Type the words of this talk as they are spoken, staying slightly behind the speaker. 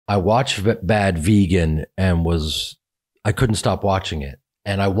I watched Bad Vegan and I couldn't stop watching it,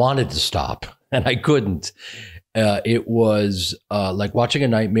 and I wanted to stop and I couldn't. It was like watching a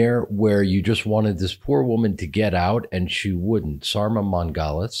nightmare where you just wanted this poor woman to get out and she wouldn't. Sarma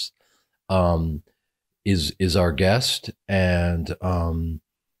Melngailis is our guest, and I'm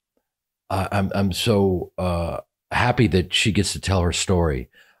so happy that she gets to tell her story.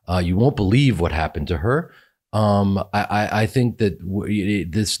 You won't believe what happened to her. I think that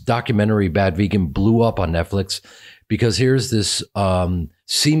this documentary Bad Vegan blew up on Netflix because here's this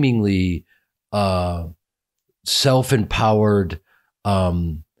seemingly self-empowered,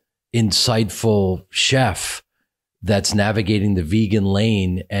 insightful chef that's navigating the vegan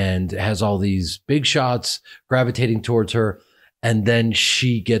lane and has all these big shots gravitating towards her. And then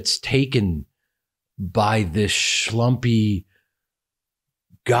she gets taken by this schlumpy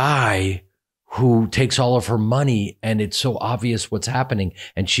guy who takes all of her money, and it's so obvious what's happening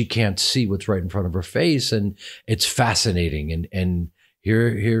and she can't see what's right in front of her face. And it's fascinating. And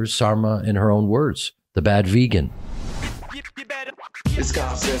here's Sarma in her own words, the Bad Vegan. It's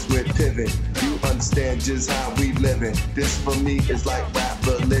concepts with pivot. You understand just how we living. This for me is like rap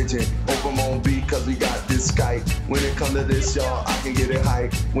religion. Open on beat cause we got this Skype. When it come to this, y'all, I can get it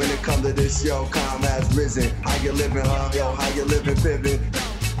hype. When it come to this, yo, calm has risen. How you living, huh? Yo, how you living, pivot?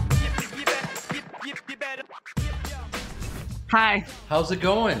 Hi. How's it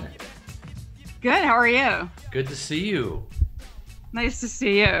going? Good. How are you? Good to see you. Nice to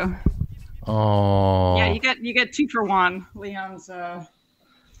see you. Oh. Yeah, you get 2 for 1. Leon's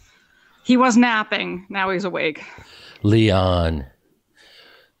he was napping. Now he's awake. Leon.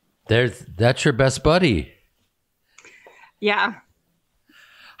 That's your best buddy. Yeah.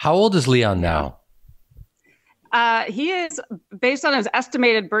 How old is Leon now? He is, based on his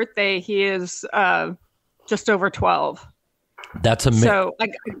estimated birthday, he is just over 12. That's amazing. So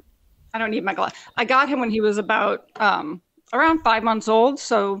I don't need my glass. I got him when he was about around 5 months old.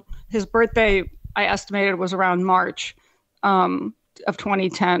 So his birthday, I estimated, was around March of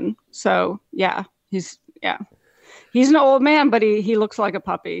 2010. So yeah, he's an old man, but he looks like a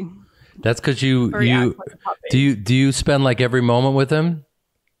puppy. That's because do you spend like every moment with him?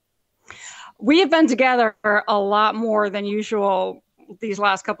 We have been together for a lot more than usual these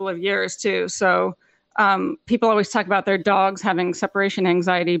last couple of years too. So people always talk about their dogs having separation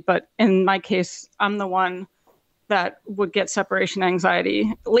anxiety, but in my case, I'm the one that would get separation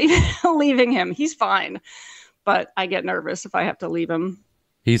anxiety leaving him. He's fine, but I get nervous if I have to leave him.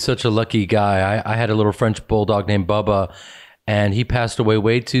 He's such a lucky guy. I had a little French bulldog named Bubba, and he passed away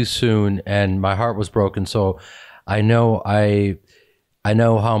way too soon, and my heart was broken. So I know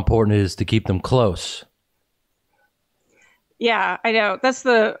how important it is to keep them close. Yeah, I know. That's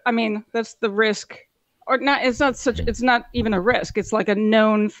the risk. Or not, it's not even a risk. It's like a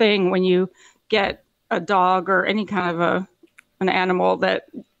known thing when you get a dog or any kind of an animal that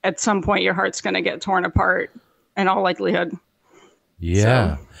at some point your heart's going to get torn apart in all likelihood.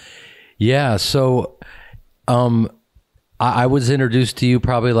 Yeah. So. Yeah. So, I was introduced to you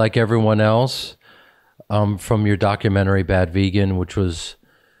probably like everyone else, from your documentary Bad Vegan, which was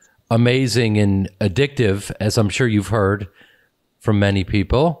amazing and addictive, as I'm sure you've heard from many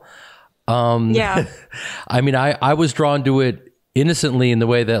people. Yeah. I mean, I was drawn to it innocently in the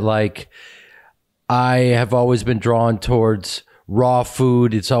way that, like, I have always been drawn towards raw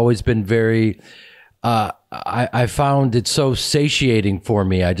food. It's always been very, I found it so satiating for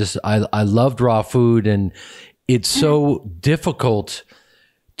me. I loved raw food, and it's so difficult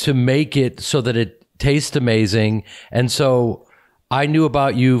to make it so that it tastes amazing. And so I knew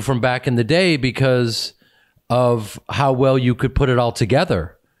about you from back in the day because of how well you could put it all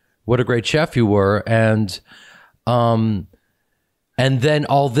together. What a great chef you were. And then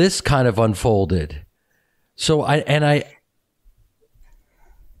all this kind of unfolded. So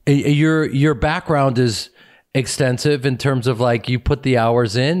your background is extensive in terms of, like, you put the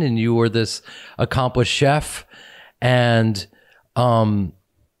hours in and you were this accomplished chef, and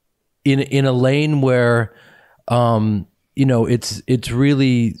in a lane where it's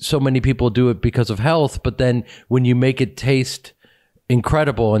really, so many people do it because of health, but then when you make it taste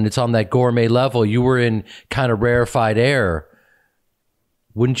incredible and it's on that gourmet level, you were in kind of rarefied air,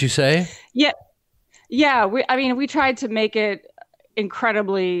 wouldn't you say? Yeah. Yeah. We tried to make it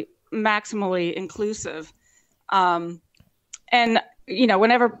incredibly, maximally inclusive. And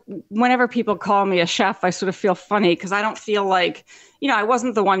whenever people call me a chef, I sort of feel funny because I don't feel like, I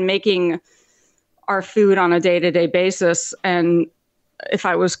wasn't the one making our food on a day-to-day basis. And if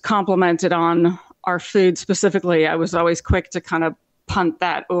I was complimented on our food specifically, I was always quick to kind of punt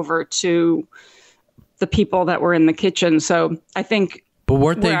that over to the people that were in the kitchen. So I think But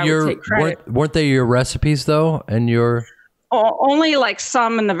weren't they your recipes though? And your only like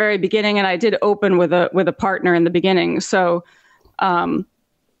some in the very beginning, and I did open with a partner in the beginning. So, anyway,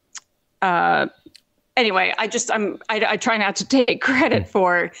 I try not to take credit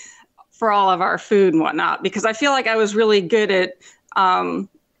for all of our food and whatnot, because I feel like I was really good at,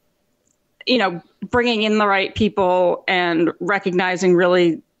 bringing in the right people and recognizing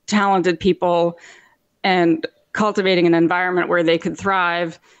really talented people and cultivating an environment where they could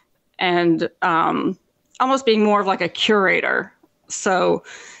thrive, and almost being more of like a curator. So,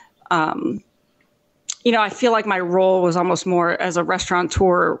 I feel like my role was almost more as a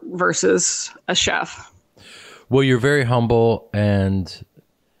restaurateur versus a chef. Well, you're very humble, and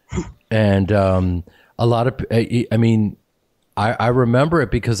a lot of, I mean, I remember it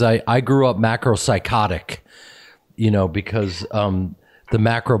because I grew up macropsychotic, because the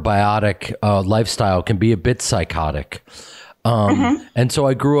macrobiotic lifestyle can be a bit psychotic. And so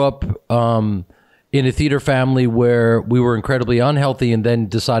I grew up in a theater family where we were incredibly unhealthy, and then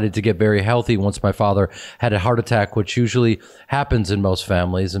decided to get very healthy once my father had a heart attack, which usually happens in most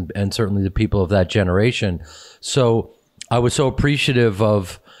families, and certainly the people of that generation. So I was so appreciative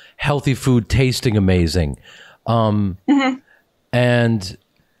of healthy food tasting amazing. And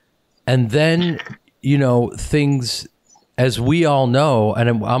then, things, as we all know,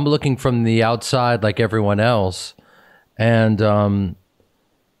 and I'm looking from the outside like everyone else, and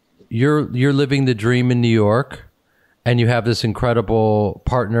you're living the dream in New York, and you have this incredible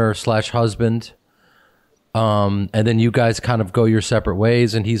partner / husband, and then you guys kind of go your separate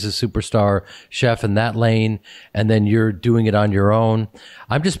ways, and he's a superstar chef in that lane, and then you're doing it on your own.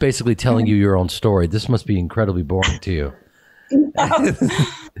 I'm just basically telling you your own story. This must be incredibly boring to you.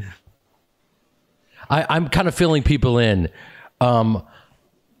 I'm kind of filling people in who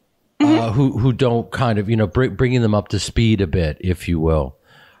don't kind of, bringing them up to speed a bit, if you will.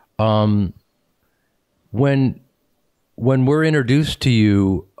 When we're introduced to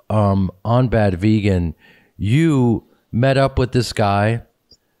you on Bad Vegan, you met up with this guy.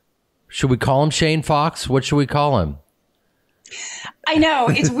 Should we call him Shane Fox? What should we call him? I know,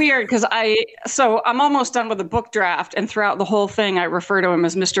 it's weird because I'm almost done with the book draft, and throughout the whole thing I refer to him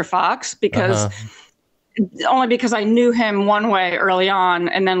as Mr. Fox because only because I knew him one way early on,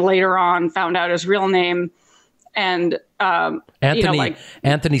 and then later on found out his real name. And Anthony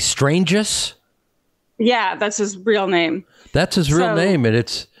Strangus. Yeah, that's his real name. That's his real name, and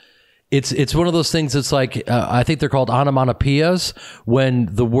it's one of those things. It's like I think they're called onomatopoeias when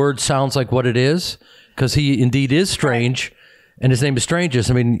the word sounds like what it is, because he indeed is strange, and his name is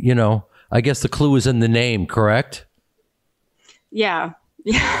Strangus. I mean, I guess the clue is in the name, correct? Yeah.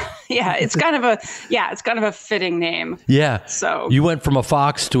 It's kind of a fitting name. Yeah. So you went from a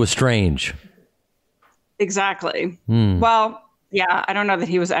fox to a strange. Exactly. Well, yeah, I don't know that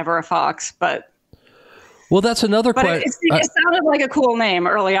he was ever a fox, but. Well, that's another question. It sounded like a cool name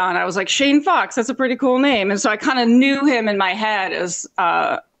early on. I was like, Shane Fox, that's a pretty cool name. And so I kind of knew him in my head as,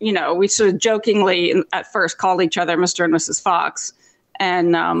 we sort of jokingly at first called each other Mr. and Mrs. Fox.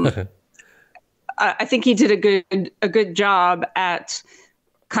 And I think he did a good job at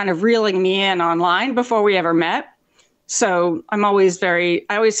kind of reeling me in online before we ever met. So I always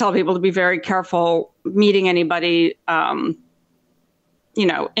tell people to be very careful meeting anybody,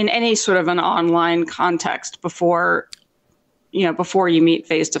 in any sort of an online context before you meet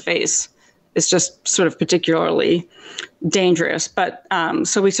face to face. It's just sort of particularly dangerous. But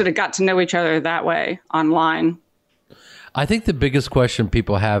so we sort of got to know each other that way online. I think the biggest question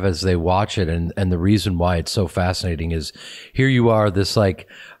people have as they watch it, and the reason why it's so fascinating, is here you are, this like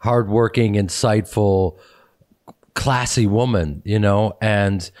hardworking, insightful, classy woman,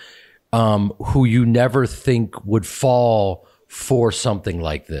 and who you never think would fall for something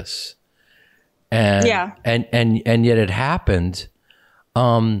like this, and yet it happened,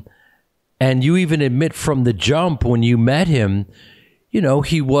 and you even admit from the jump when you met him,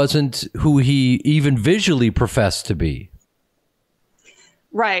 he wasn't who he even visually professed to be.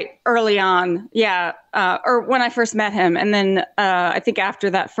 Right, early on, or when I first met him, and then I think after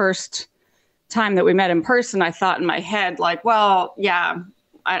that first time that we met in person, I thought in my head, like, well, yeah,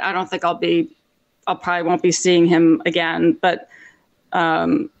 I don't think I'll probably won't be seeing him again, but,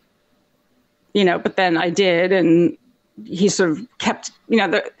 but then I did, and he sort of kept,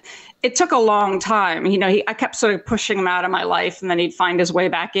 it took a long time. I kept sort of pushing him out of my life, and then he'd find his way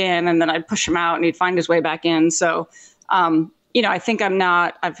back in, and then I'd push him out and he'd find his way back in. So, I think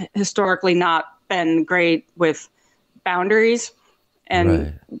I've historically not been great with boundaries.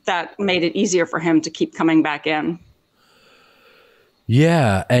 And that made it easier for him to keep coming back in.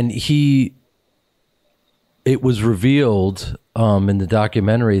 Yeah. And he it was revealed in the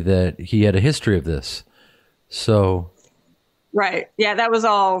documentary that he had a history of this. So, right. Yeah, that was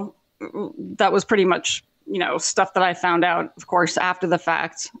pretty much, stuff that I found out, of course, after the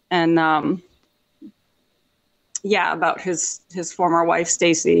fact. And about his former wife,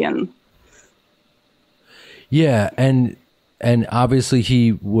 Stacy. And yeah. And obviously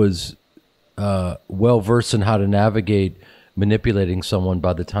he was well versed in how to navigate manipulating someone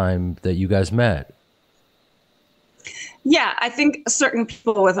by the time that you guys met. Yeah, I think certain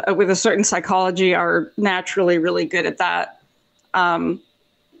people with a certain psychology are naturally really good at that.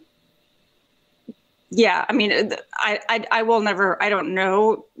 Yeah, I mean, I will never, I don't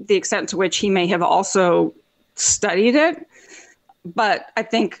know the extent to which he may have also studied it, but I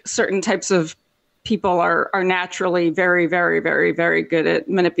think certain types of people are naturally very, very, very, very good at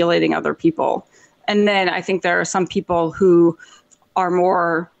manipulating other people. And then I think there are some people who are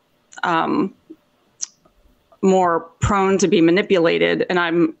more prone to be manipulated, and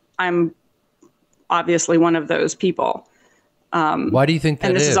I'm obviously one of those people. Why do you think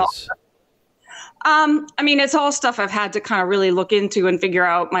that is? I mean, it's all stuff I've had to kind of really look into and figure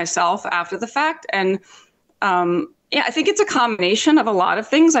out myself after the fact. And I think it's a combination of a lot of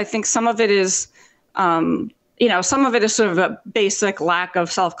things. I think some of it is, some of it is sort of a basic lack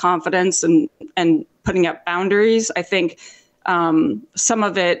of self-confidence and putting up boundaries. I think some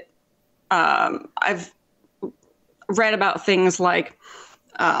of it, I've read about things like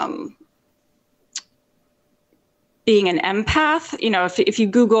being an empath. If you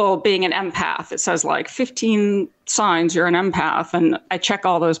Google being an empath, it says like 15 signs you're an empath. And I check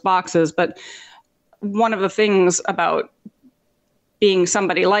all those boxes. But one of the things about being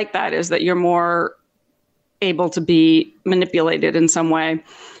somebody like that is that you're more able to be manipulated in some way.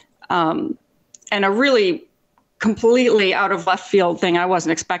 And a really completely out of left field thing I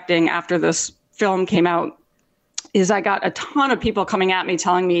wasn't expecting after this film came out is I got a ton of people coming at me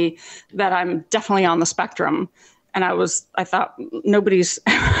telling me that I'm definitely on the spectrum. And I thought nobody's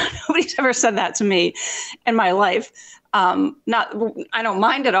ever said that to me in my life. I don't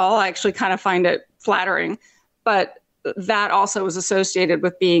mind at all. I actually kind of find it flattering, but that also was associated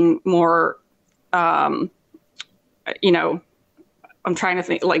with being more, I'm trying to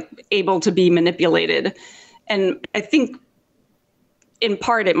think, like, able to be manipulated. And I think in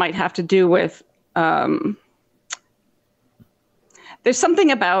part it might have to do with, there's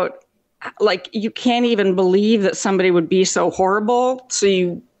something about, like, you can't even believe that somebody would be so horrible.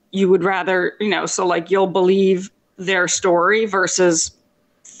 So you would rather, so like you'll believe their story versus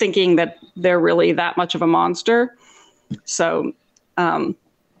thinking that they're really that much of a monster. So, but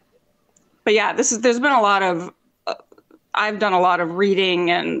yeah, there's been a lot of, I've done a lot of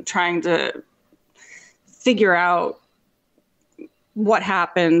reading and trying to figure out what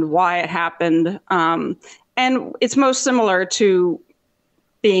happened, why it happened. And it's most similar to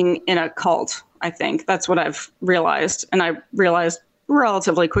being in a cult, I think. That's what I've realized. And I realized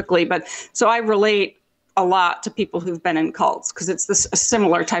relatively quickly. But so I relate a lot to people who've been in cults because it's a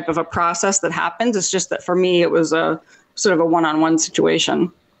similar type of a process that happens. It's just that for me, it was a sort of a one-on-one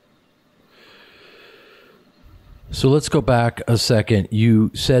situation. So let's go back a second.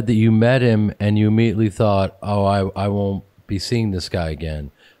 You said that you met him and you immediately thought, oh, I won't be seeing this guy again.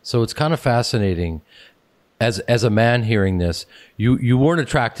 So it's kind of fascinating. As a man hearing this, you weren't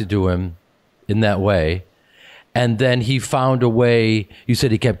attracted to him in that way. And then he found a way. You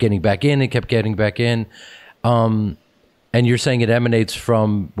said he kept getting back in and kept getting back in. And you're saying it emanates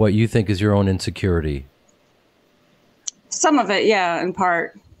from what you think is your own insecurity. Some of it, yeah, in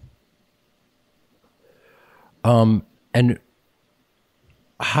part. And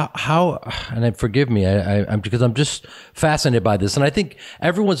how, and forgive me, I'm because I'm just fascinated by this. And I think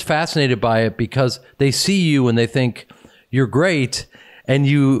everyone's fascinated by it because they see you and they think you're great and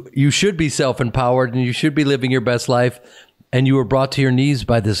you should be self-empowered and you should be living your best life. And you were brought to your knees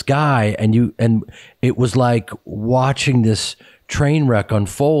by this guy and it was like watching this train wreck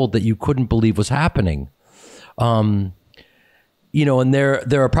unfold that you couldn't believe was happening. And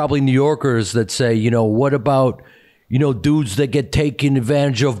there are probably New Yorkers that say, what about, dudes that get taken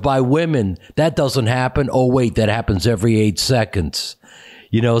advantage of by women? That doesn't happen. Oh, wait, that happens every 8 seconds.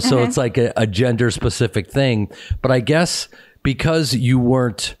 So it's like a gender specific thing. But I guess because you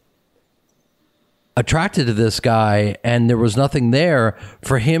weren't attracted to this guy and there was nothing there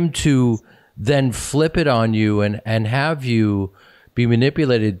for him to then flip it on you and have you be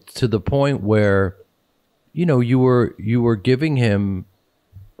manipulated to the point where, you were giving him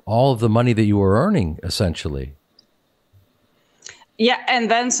all of the money that you were earning, essentially. Yeah,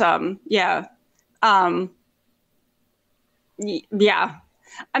 and then some. Yeah. Yeah.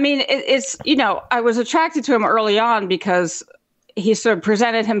 I mean, it's, I was attracted to him early on because he sort of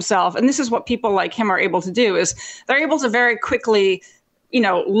presented himself. And this is what people like him are able to do, is they're able to very quickly,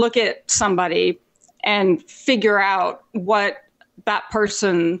 look at somebody and figure out what that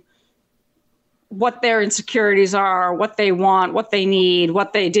person, what their insecurities are, what they want, what they need,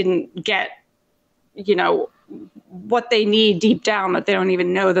 what they didn't get, what they need deep down that they don't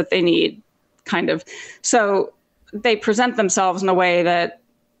even know that they need, kind of. So they present themselves in a way that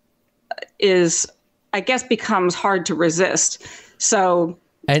is, I guess, becomes hard to resist. So,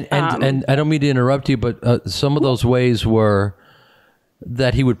 and I don't mean to interrupt you, but some of those ways were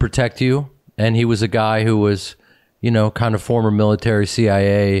that he would protect you, and he was a guy who was, kind of former military,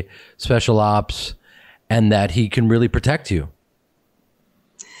 CIA, special ops, and that he can really protect you.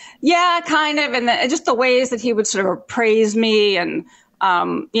 Yeah, kind of. And just the ways that he would sort of praise me and,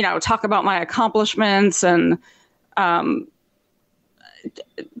 talk about my accomplishments and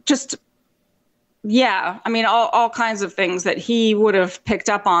just, yeah, I mean, all kinds of things that he would have picked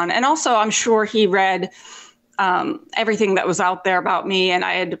up on. And also, I'm sure he read everything that was out there about me. And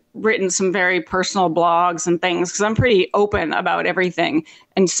I had written some very personal blogs and things because I'm pretty open about everything.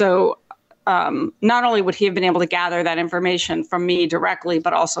 And so not only would he have been able to gather that information from me directly,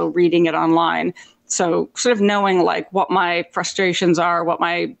 but also reading it online. So sort of knowing like what my frustrations are, what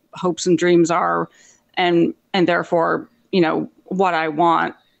my hopes and dreams are, and therefore, what I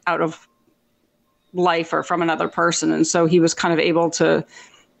want out of life or from another person. And so he was kind of able to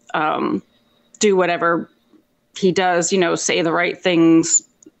do whatever he does, say the right things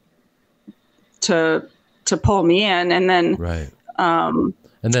to pull me in. And then right. And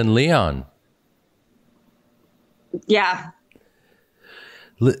then Leon. Yeah.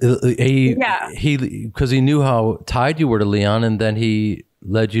 Because he knew how tied you were to Leon, and then he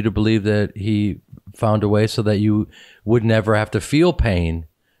led you to believe that he found a way so that you would never have to feel pain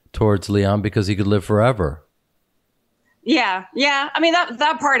towards Leon because he could live forever. Yeah. I mean,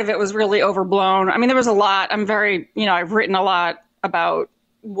 that part of it was really overblown. I mean, there was a lot. I'm very, I've written a lot about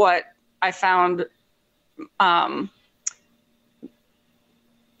what I found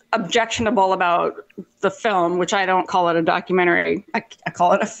objectionable about the film, which I don't call it a documentary. I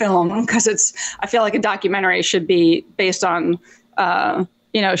call it a film because I feel like a documentary should be based on,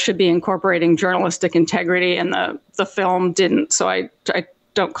 should be incorporating journalistic integrity, and the film didn't. So I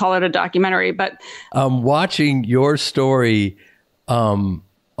don't call it a documentary. But watching your story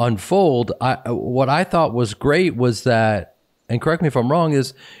unfold, what I thought was great was that, and correct me if I'm wrong,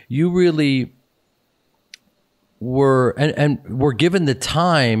 is you really were and were given the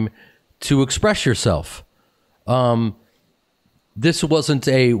time to express yourself. This wasn't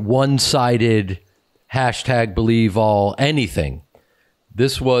a one-sided hashtag believe all anything.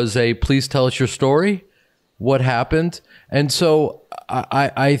 This was a please tell us your story, what happened. And so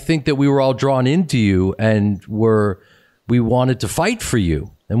I think that we were all drawn into you, and we wanted to fight for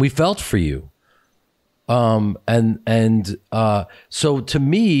you, and we felt for you. So to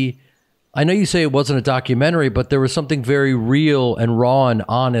me, I know you say it wasn't a documentary, but there was something very real and raw and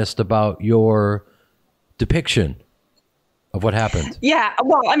honest about your depiction of what happened. Yeah,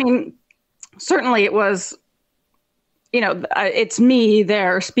 well, I mean, certainly it was, it's me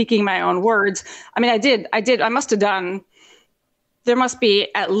there speaking my own words. I mean, I must have done, there must be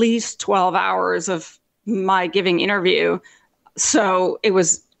at least 12 hours of my giving interview. So it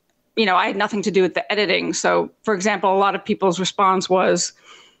was, I had nothing to do with the editing. So, for example, a lot of people's response was,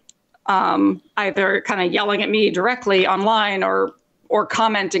 either kind of yelling at me directly online or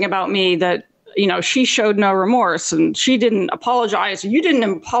commenting about me that, she showed no remorse and she didn't apologize. You didn't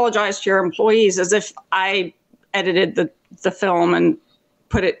apologize to your employees, as if I edited the film and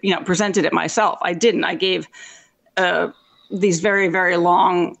put it, presented it myself. I didn't. I gave these very, very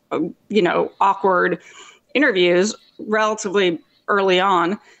long, awkward interviews relatively early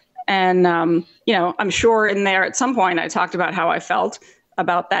on. And, I'm sure in there at some point I talked about how I felt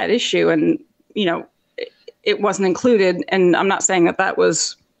about that issue, and it wasn't included. And I'm not saying that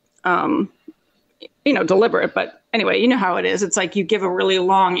was deliberate, but anyway, you know how it is. It's like you give a really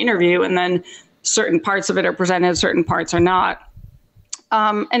long interview and then certain parts of it are presented, certain parts are not.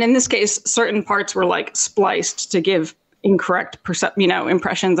 And in this case, certain parts were like spliced to give incorrect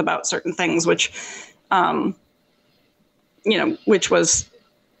impressions about certain things, which was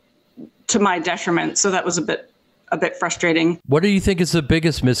to my detriment. So that was a bit frustrating. What do you think is the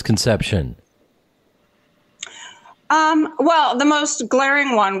biggest misconception? Well, the most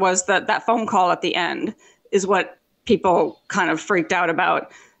glaring one was that phone call at the end is what people kind of freaked out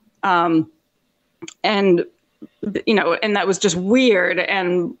about. And that was just weird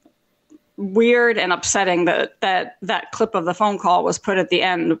and weird and upsetting that clip of the phone call was put at the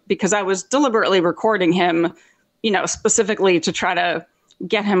end, because I was deliberately recording him, specifically to try to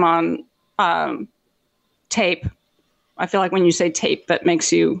get him on tape. I feel like when you say tape, that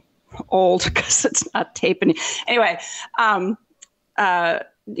makes you old, because it's not tape. Anyway, to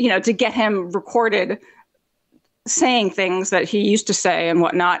get him recorded saying things that he used to say and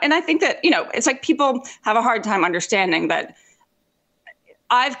whatnot. And I think that, it's like people have a hard time understanding that.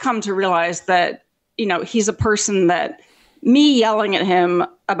 I've come to realize that, he's a person that me yelling at him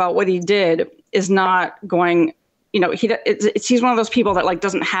about what he did is not going, he's one of those people that like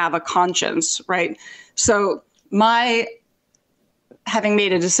doesn't have a conscience, right? So my having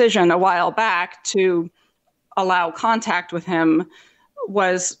made a decision a while back to allow contact with him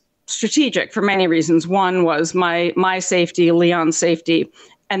was strategic for many reasons. One was my safety, Leon's safety.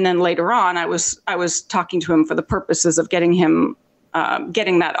 And then later on, I was talking to him for the purposes of getting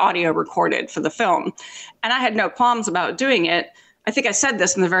that audio recorded for the film. And I had no qualms about doing it. I think I said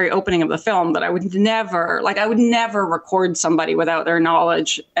this in the very opening of the film, that I would never record somebody without their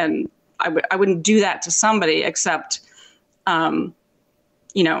knowledge. And I wouldn't do that to somebody except, I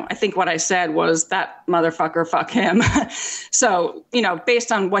think what I said was, that motherfucker, fuck him. So,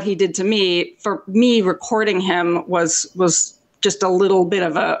 based on what he did to me, for me, recording him was just a little bit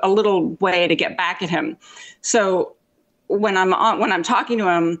of a little way to get back at him. So when I'm talking to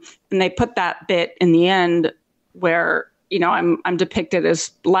him and they put that bit in the end where, I'm depicted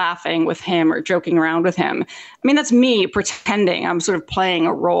as laughing with him or joking around with him. I mean, that's me pretending I'm sort of playing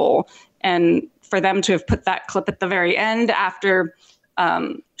a role. And for them to have put that clip at the very end after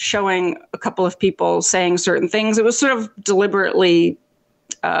showing a couple of people saying certain things, it was sort of deliberately,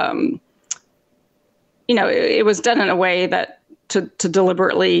 it was done in a way that to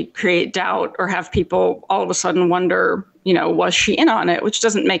deliberately create doubt or have people all of a sudden wonder, was she in on it? Which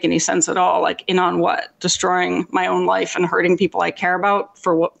doesn't make any sense at all. Like, in on what? Destroying my own life and hurting people I care about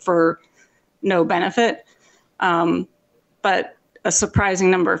for no benefit. But a surprising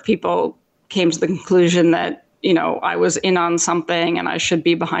number of people came to the conclusion that, I was in on something and I should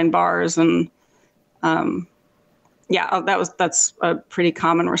be behind bars. And that's a pretty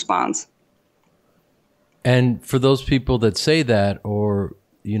common response. And for those people that say that, or,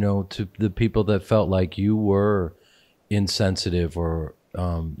 to the people that felt like you were insensitive or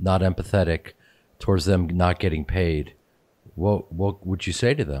not empathetic towards them not getting paid, what would you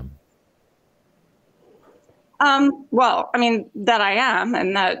say to them? Well, I mean, that I am,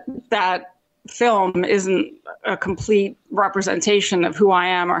 and that film isn't a complete representation of who I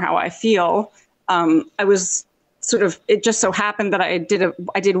am or how I feel. I was it just so happened that I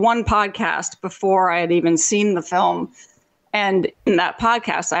did one podcast before I had even seen the film. And in that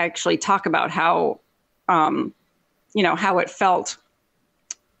podcast, I actually talk about how it felt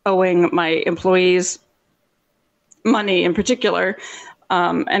owing my employees money in particular,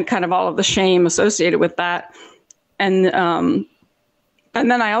 and kind of all of the shame associated with that. And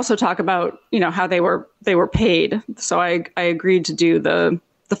then I also talk about, how they were paid. So I agreed to do the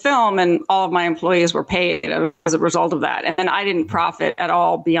film, and all of my employees were paid as a result of that. And I didn't profit at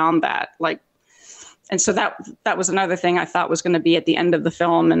all beyond that. And so that was another thing I thought was going to be at the end of the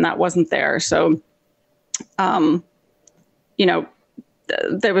film, and that wasn't there. So, there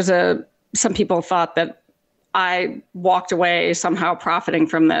was some people thought that I walked away somehow profiting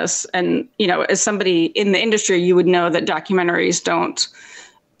from this. And, as somebody in the industry, you would know that documentaries don't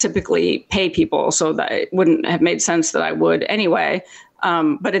typically pay people, so that it wouldn't have made sense that I would anyway.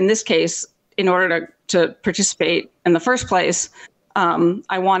 But in this case, in order to participate in the first place,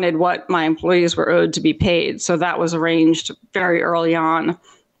 I wanted what my employees were owed to be paid. So that was arranged very early on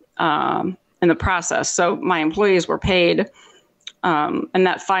in the process. So my employees were paid, and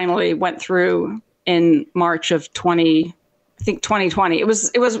that finally went through in March of 2020. It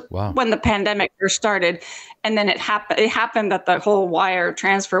was wow. When the pandemic first started, and then it happened that the whole wire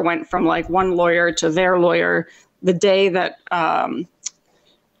transfer went from like one lawyer to their lawyer the day that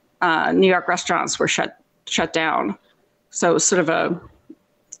New York restaurants were shut down. So it was sort of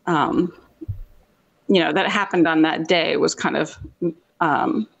that happened on that day was kind of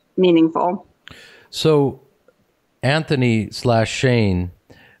meaningful. So Anthony/Shane,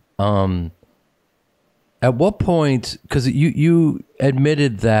 at what point, because you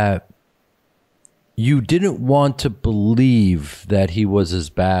admitted that you didn't want to believe that he was as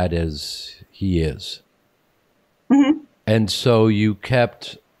bad as he is. Mm-hmm. And so you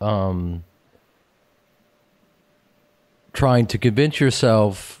kept trying to convince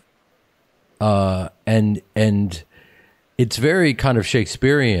yourself, and it's very kind of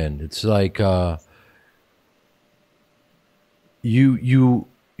Shakespearean. It's like you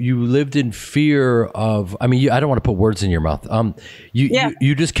you lived in fear of, I mean, I don't want to put words in your mouth.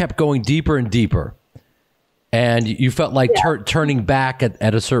 You just kept going deeper and deeper, and you felt like turning back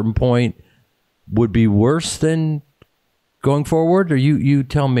at a certain point would be worse than going forward, or you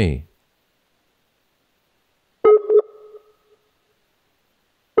tell me.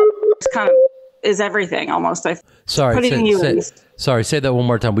 It's kind of is everything almost. Sorry, say that one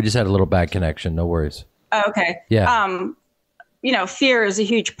more time. We just had a little bad connection. No worries. Okay. Yeah. You know, fear is a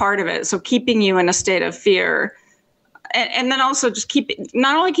huge part of it. So keeping you in a state of fear, and then also just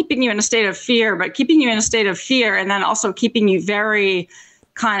not only keeping you in a state of fear, but keeping you in a state of fear, and then also keeping you very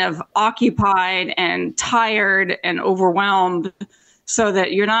kind of occupied and tired and overwhelmed, so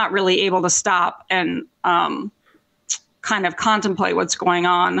that you're not really able to stop and kind of contemplate what's going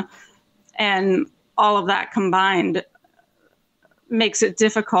on. And all of that combined makes it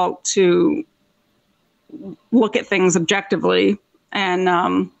difficult to look at things objectively. And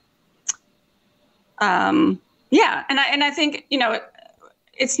and I think, you know,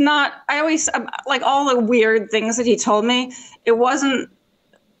 it's not, I always, like, all the weird things that he told me, it wasn't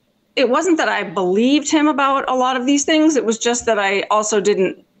that I believed him about a lot of these things. It was just that I also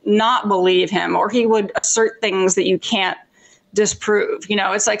didn't not believe him, or he would assert things that you can't disprove. You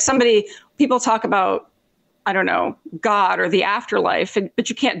know, it's like people talk about, I don't know, God or the afterlife, but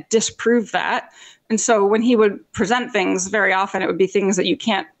you can't disprove that. And so when he would present things, very often it would be things that you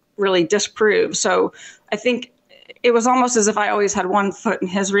can't really disprove. So I think it was almost as if I always had one foot in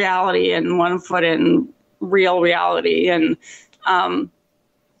his reality and one foot in real reality. And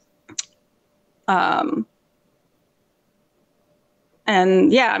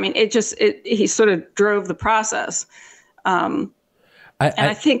yeah, I mean, he sort of drove the process.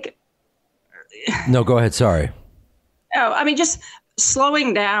 I think. No, go ahead. Sorry. Oh, I mean, just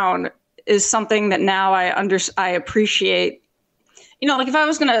slowing down is something that now I appreciate. You know, like, if I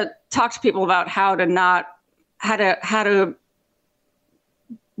was going to talk to people about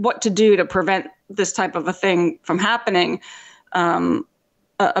what to do to prevent this type of a thing from happening,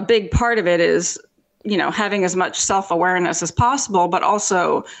 a big part of it is, you know, having as much self-awareness as possible, but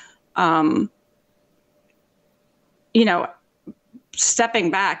also, you know, stepping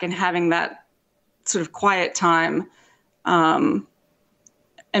back and having that sort of quiet time,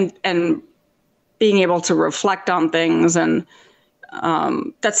 and being able to reflect on things. And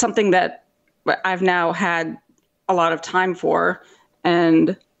that's something that I've now had a lot of time for.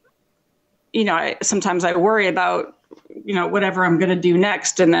 And, you know, sometimes I worry about, you know, whatever I'm going to do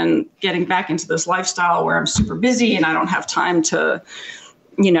next, and then getting back into this lifestyle where I'm super busy and I don't have time to,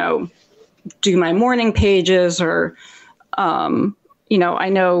 you know, do my morning pages, or, you know, I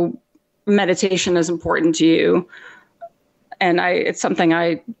know meditation is important to you, and it's something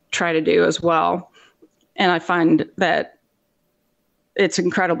I try to do as well. And I find that it's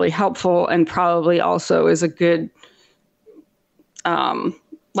incredibly helpful, and probably also is a good,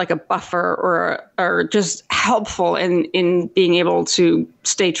 like a buffer, or just helpful in being able to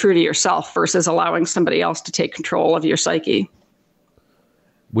stay true to yourself versus allowing somebody else to take control of your psyche.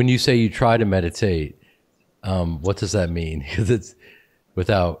 When you say you try to meditate, what does that mean? Because it's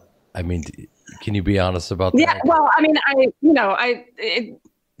I mean, can you be honest about that? Yeah, well, I mean,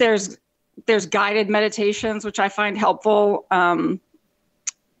 there's guided meditations, which I find helpful. I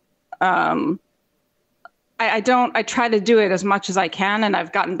try to do it as much as I can, and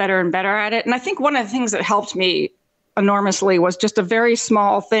I've gotten better and better at it. And I think one of the things that helped me enormously was just a very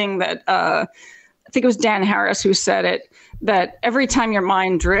small thing that, I think it was Dan Harris who said it, that every time your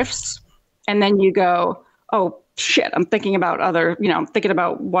mind drifts and then you go, oh shit, I'm thinking about I'm thinking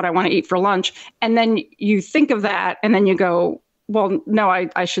about what I want to eat for lunch. And then you think of that, and then you go, well, no,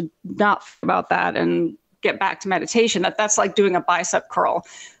 I should not think about that, and get back to meditation. That's like doing a bicep curl.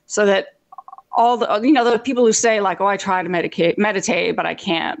 So that all the people who say, like, oh, I try to meditate, but I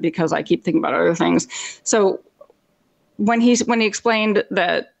can't because I keep thinking about other things. So when he explained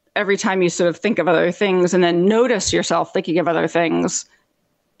that every time you sort of think of other things and then notice yourself thinking of other things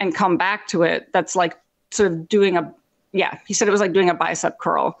and come back to it, that's like sort of he said it was like doing a bicep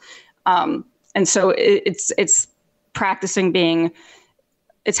curl. And so it's practicing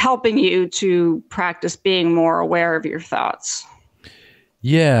it's helping you to practice being more aware of your thoughts.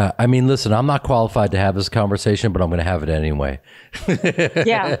 Yeah. I mean, listen, I'm not qualified to have this conversation, but I'm going to have it anyway.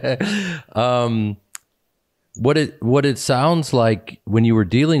 Yeah. What it sounds like when you were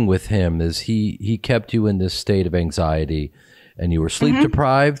dealing with him is he kept you in this state of anxiety, and you were sleep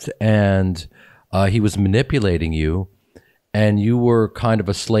deprived, and he was manipulating you, and you were kind of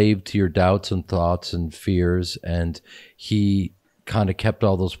a slave to your doubts and thoughts and fears, and he kind of kept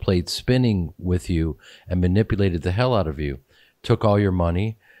all those plates spinning with you and manipulated the hell out of you, took all your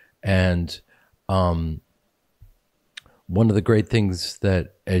money, And one of the great things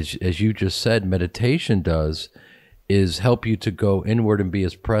that, as you just said, meditation does is help you to go inward and be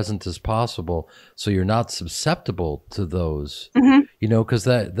as present as possible, so you're not susceptible to those, you know, because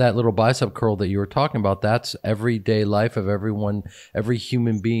that little bicep curl that you were talking about, that's everyday life of everyone, every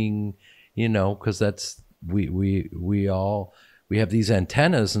human being, you know, because that's, we have these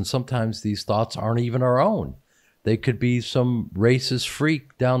antennas, and sometimes these thoughts aren't even our own. They could be some racist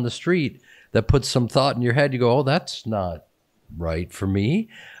freak down the street that puts some thought in your head. You go, oh, that's not right for me.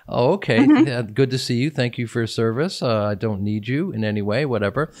 Oh, okay. Yeah, good to see you. Thank you for your service. I don't need you in any way,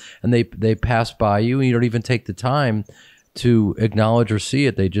 whatever. And they pass by you, and you don't even take the time to acknowledge or see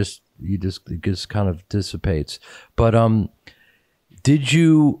it. It just kind of dissipates. But did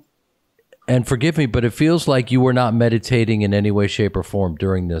you, and forgive me, but it feels like you were not meditating in any way, shape, or form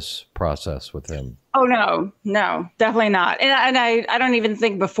during this process with him. Oh, no, definitely not. And I don't even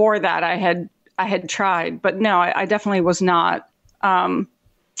think before that I had tried, but no, I definitely was not.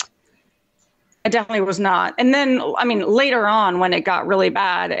 I definitely was not. And then, I mean, later on when it got really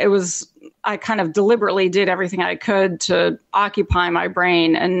bad, I kind of deliberately did everything I could to occupy my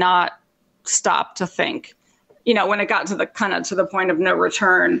brain and not stop to think. You know, when it got to the point of no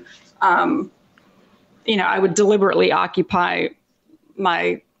return, you know, I would deliberately occupy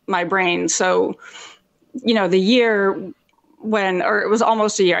my brain. So, you know, the year or it was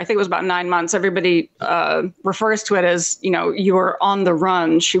almost a year, I think it was about 9 months, everybody refers to it as, you know, you were on the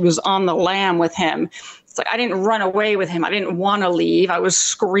run. She was on the lam with him. It's like, I didn't run away with him. I didn't want to leave. I was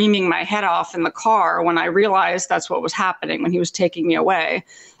screaming my head off in the car when I realized that's what was happening, when he was taking me away.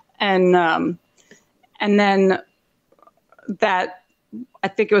 And then that, I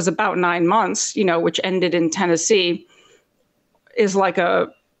think it was about 9 months, you know, which ended in Tennessee, feels like a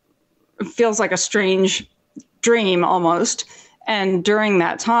strange dream almost. And during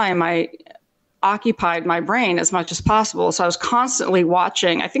that time, I occupied my brain as much as possible. So I was constantly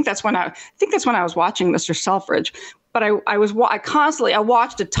watching. I think that's when I was watching Mr. Selfridge. But I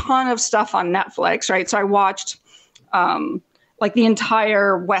watched a ton of stuff on Netflix, right? So I watched like the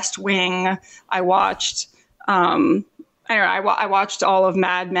entire West Wing. I watched I watched all of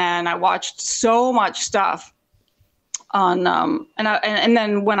Mad Men. I watched so much stuff on and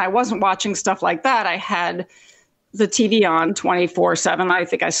then when I wasn't watching stuff like that, I had the TV on 24/7. I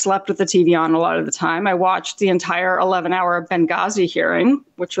think I slept with the TV on a lot of the time. I watched the entire 11-hour Benghazi hearing,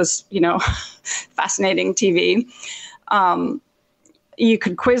 which was, you know, fascinating TV. You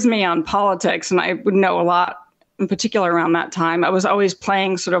could quiz me on politics, and I would know a lot, in particular around that time. I was always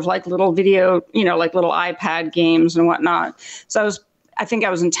playing sort of like little video, you know, like little iPad games and whatnot. So I think I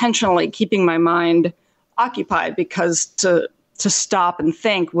was intentionally keeping my mind occupied, because to stop and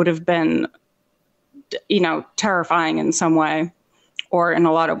think would have been, you know, terrifying in some way, or in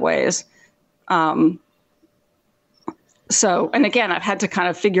a lot of ways. So, and again, I've had to kind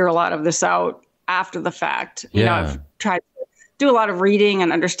of figure a lot of this out after the fact. You know, I've tried to do a lot of reading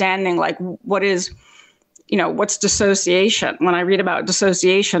and understanding, like, what's dissociation? When I read about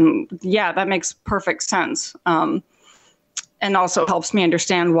dissociation, yeah, that makes perfect sense. And also helps me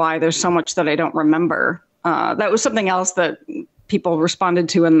understand why there's so much that I don't remember. That was something else that people responded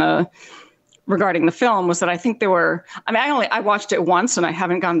to regarding the film, was that I think I watched it once and I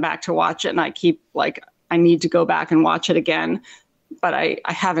haven't gone back to watch it, and I keep like, I need to go back and watch it again, but I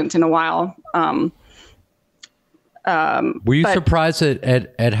haven't in a while. Were you surprised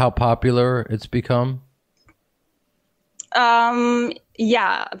at how popular it's become?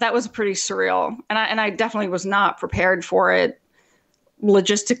 Yeah, that was pretty surreal. And I definitely was not prepared for it,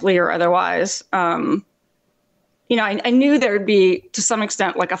 logistically or otherwise. You know, I knew there'd be, to some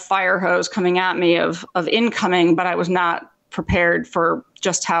extent, like a fire hose coming at me of incoming, but I was not prepared for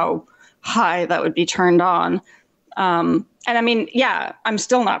just how high that would be turned on. And I mean, yeah, I'm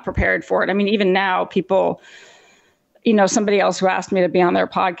still not prepared for it. I mean, even now, people, you know, somebody else who asked me to be on their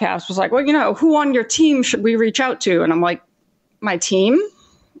podcast was like, well, you know, who on your team should we reach out to? And I'm like, my team?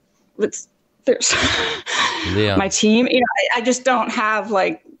 There's Leon. My team. You know, I just don't have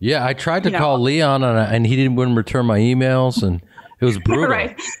like. Yeah, I tried to call Leon and he wouldn't return my emails, and it was brutal.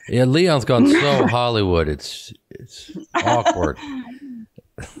 Right. Yeah, Leon's gone so Hollywood. It's awkward.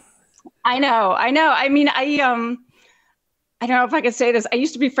 I know. I mean, I don't know if I could say this. I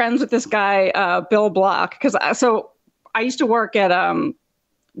used to be friends with this guy, Bill Block, because I used to work at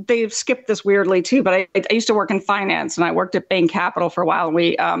they've skipped this weirdly too, but I used to work in finance, and I worked at Bain Capital for a while. And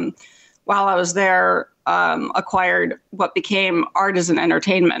we, while I was there, acquired what became Artisan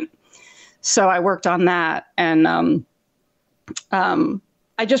Entertainment. So I worked on that. And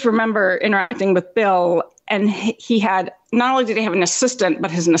I just remember interacting with Bill, And he had, not only did he have an assistant, but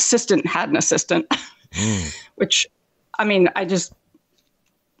his assistant had an assistant, which, I mean, I just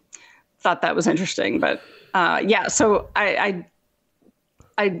thought that was interesting. But yeah, so I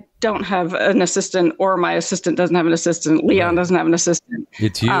don't have an assistant, or my assistant doesn't have an assistant. Leon doesn't have an assistant.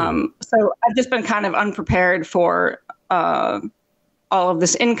 It's you. So I've just been kind of unprepared for all of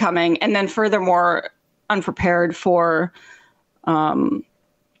this incoming. And then furthermore, unprepared for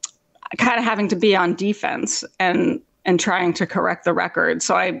kind of having to be on defense and trying to correct the record.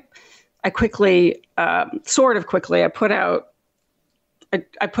 So I quickly, sort of quickly, I put out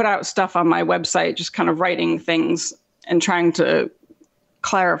stuff on my website, just kind of writing things and trying to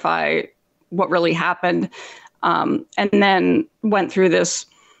clarify what really happened. And then went through this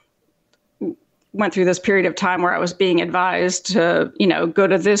period of time where I was being advised to, go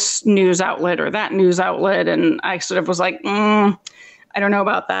to this news outlet or that news outlet. And I sort of was like, I don't know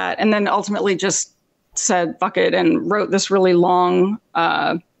about that. And then ultimately just said, fuck it, and wrote this really long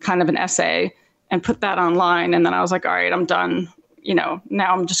kind of an essay and put that online. And then I was like, all right, I'm done. Now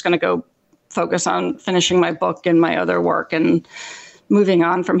I'm just going to go focus on finishing my book and my other work and moving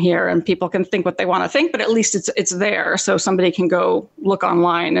on from here. And people can think what they want to think, but at least it's there. So somebody can go look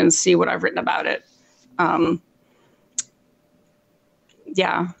online and see what I've written about it.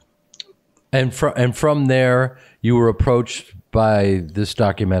 Yeah. And from there, you were approached by this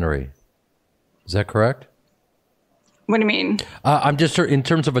documentary. Is that correct? What do you mean? I'm just in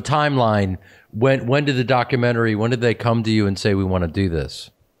terms of a timeline. When did they come to you and say, we want to do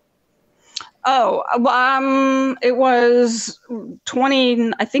this? Oh, it was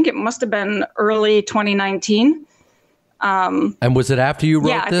I think it must have been early 2019. And was it after you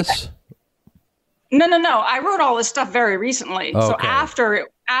wrote this? No. I wrote all this stuff very recently. Okay. So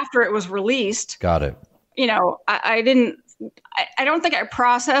after it was released. Got it. I don't think I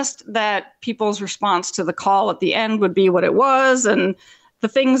processed that people's response to the call at the end would be what it was. And the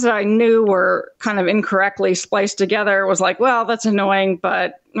things that I knew were kind of incorrectly spliced together was like, well, that's annoying,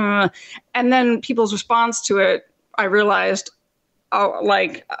 but, and then people's response to it, I realized,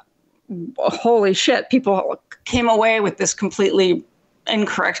 holy shit, people came away with this completely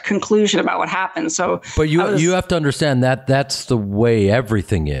incorrect conclusion about what happened. So, but you have to understand that that's the way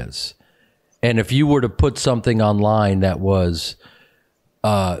everything is. And if you were to put something online that was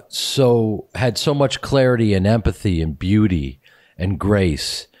had so much clarity and empathy and beauty and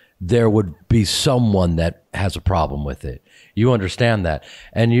grace, there would be someone that has a problem with it. You understand that,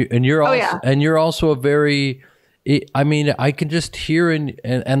 and you're also a very. I mean, I can just hear and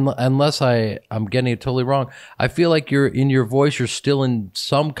unless I'm getting it totally wrong, I feel like in your voice, you're still in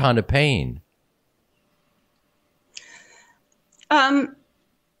some kind of pain.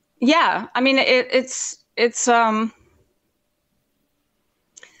 Yeah, I mean, it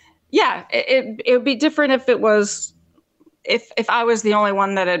would be different if it was, if I was the only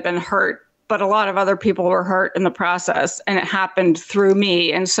one that had been hurt, but a lot of other people were hurt in the process and it happened through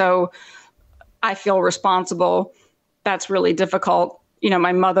me. And so I feel responsible. That's really difficult.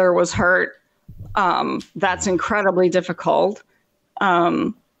 My mother was hurt. That's incredibly difficult.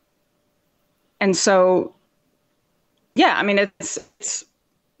 And so, yeah, I mean,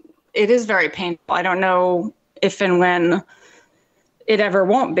 it is very painful. I don't know if and when it ever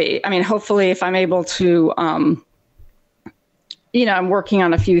won't be. I mean, hopefully if I'm able to, I'm working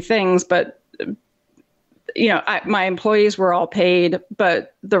on a few things, but, my employees were all paid,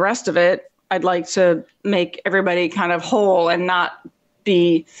 but the rest of it, I'd like to make everybody kind of whole and not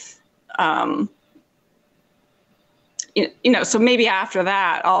be, so maybe after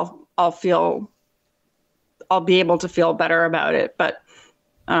that, I'll be able to feel better about it. But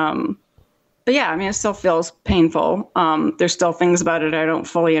yeah, I mean, it still feels painful. There's still things about it I don't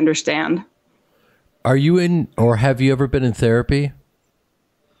fully understand. Are you in, or have you ever been in therapy?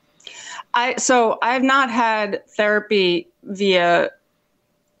 So I've not had therapy via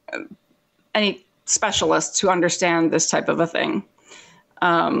any specialists who understand this type of a thing.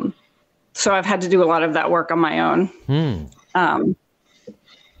 So I've had to do a lot of that work on my own.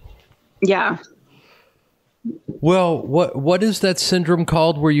 Yeah. Well, what is that syndrome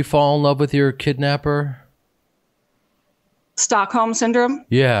called where you fall in love with your kidnapper? Stockholm syndrome?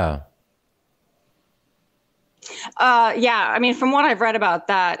 Yeah. Yeah. I mean, from what I've read about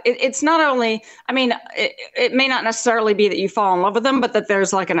that, it's not only, I mean, it may not necessarily be that you fall in love with them, but that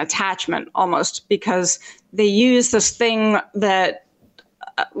there's like an attachment almost, because they use this thing that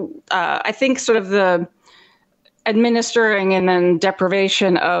I think sort of the administering and then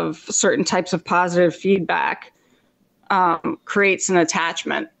deprivation of certain types of positive feedback creates an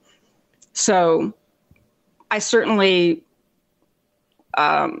attachment. So I certainly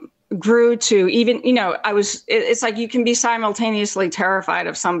grew to even, it's like you can be simultaneously terrified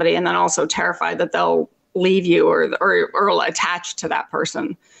of somebody and then also terrified that they'll leave you or attached to that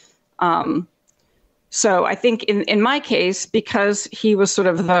person. So I think in my case, because he was sort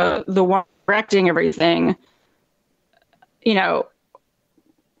of the one directing everything,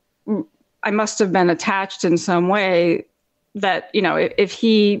 I must have been attached in some way that, if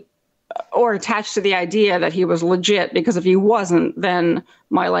he, or attached to the idea that he was legit, because if he wasn't, then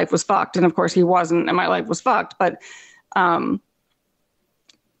my life was fucked. And of course he wasn't, and my life was fucked. But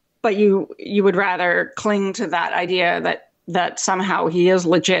you would rather cling to that idea that somehow he is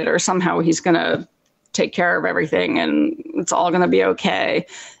legit, or somehow he's going to take care of everything and it's all going to be okay.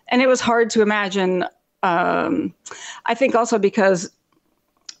 And it was hard to imagine. I think also because,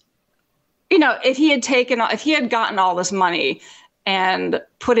 if he had gotten all this money and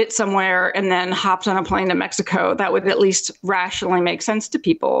put it somewhere and then hopped on a plane to Mexico, that would at least rationally make sense to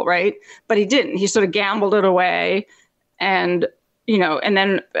people, right? But he didn't. He sort of gambled it away. And, and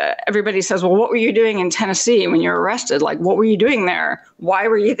then everybody says, well, what were you doing in Tennessee when you were arrested? Like, what were you doing there? Why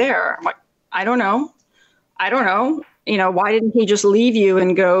were you there? I'm like, I don't know. Why didn't he just leave you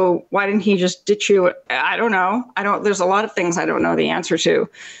and go? Why didn't he just ditch you? I don't know. There's a lot of things I don't know the answer to.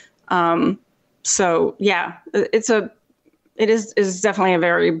 So yeah, it is definitely a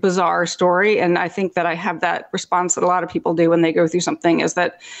very bizarre story. And I think that I have that response that a lot of people do when they go through something, is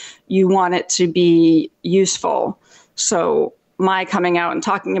that you want it to be useful. So my coming out and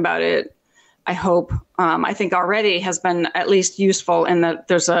talking about it, I hope, I think already has been at least useful in that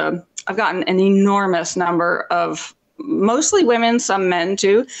I've gotten an enormous number of mostly women, some men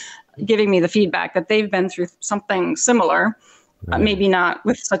too, giving me the feedback that they've been through something similar. Right. Maybe not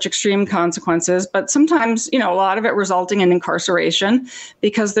with such extreme consequences, but sometimes, a lot of it resulting in incarceration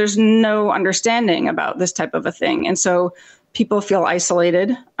because there's no understanding about this type of a thing. And so people feel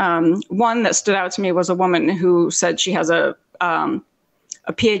isolated. One that stood out to me was a woman who said she has a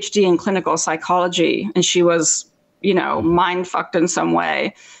PhD in clinical psychology, and she was, mind fucked in some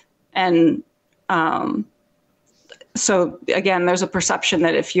way. And so again, there's a perception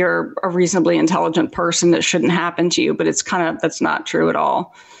that if you're a reasonably intelligent person, it shouldn't happen to you, but that's not true at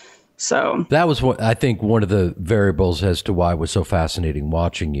all. So that was I think one of the variables as to why it was so fascinating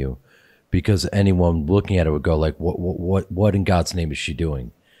watching you, because anyone looking at it would go like, what in God's name is she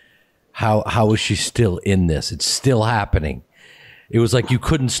doing? How is she still in this? It's still happening. It was like you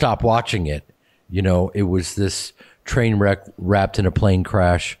couldn't stop watching it. It was this train wreck wrapped in a plane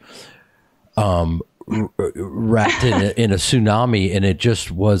crash, wrapped in a tsunami, and it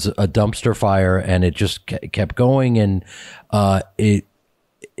just was a dumpster fire, and it just kept going, and it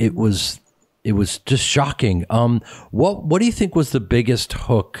was just shocking. What do you think was the biggest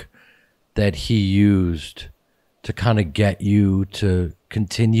hook that he used to kind of get you to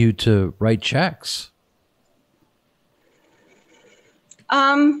continue to write checks?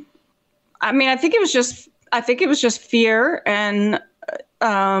 I think it was just fear, and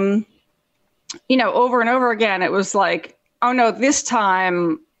over and over again, it was like, oh no, this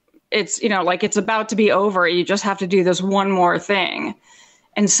time it's, it's about to be over. You just have to do this one more thing.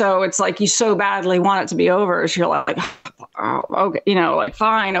 And so it's like, you so badly want it to be over. So you're like, oh, okay,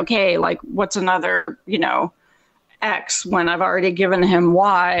 fine. Okay. Like, what's another, X when I've already given him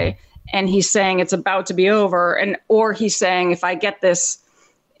Y, and he's saying it's about to be over. Or he's saying, if I get this,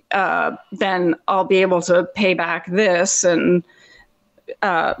 then I'll be able to pay back this. And,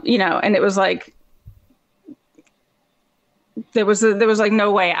 and it was like, there was like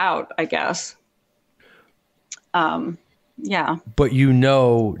no way out, I guess. Yeah. But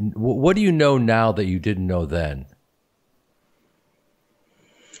what do you know now that you didn't know then?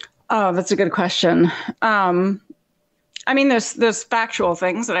 Oh, that's a good question. There's factual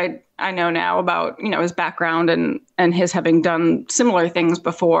things that I know now about, his background and his having done similar things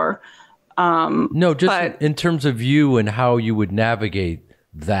before. No, just in terms of you and how you would navigate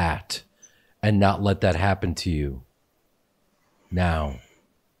that and not let that happen to you now.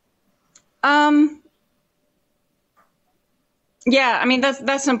 Yeah,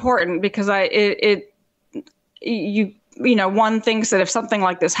 that's important, because one thinks that if something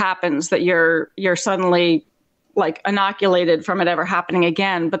like this happens, that you're suddenly like inoculated from it ever happening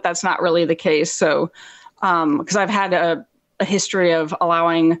again, but that's not really the case. So, because I've had a history of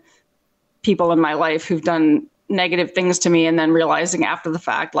allowing people in my life who've done negative things to me and then realizing after the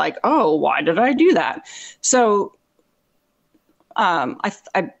fact, like, oh, why did I do that? So, I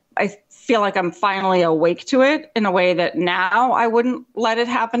feel like I'm finally awake to it in a way that now I wouldn't let it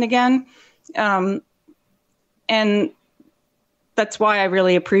happen again. And that's why I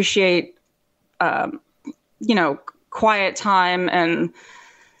really appreciate, quiet time and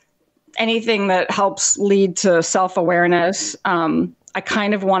anything that helps lead to self-awareness. I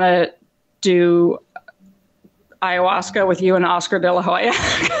kind of want to do ayahuasca with you and Oscar De La Hoya.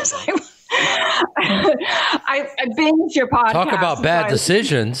 I binged your podcast. Talk about bad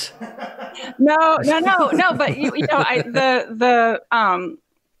decisions. No. But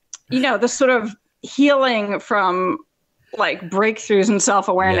the sort of healing from like breakthroughs in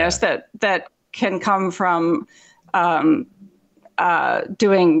self-awareness that can come from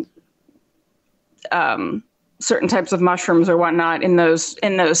doing certain types of mushrooms or whatnot in those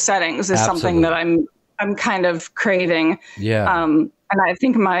settings is something that I'm kind of craving. Yeah. And I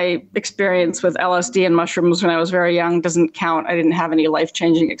think my experience with LSD and mushrooms when I was very young doesn't count. I didn't have any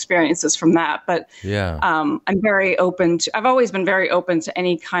life-changing experiences from that, but I'm very open to, I've always been very open to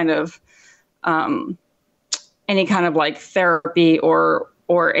any kind of like therapy or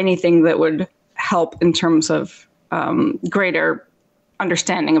anything that would help in terms of greater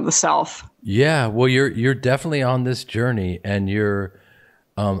understanding of the self. Yeah. Well, you're definitely on this journey, and you're,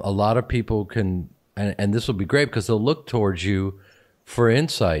 a lot of people can, and this will be great because they'll look towards you for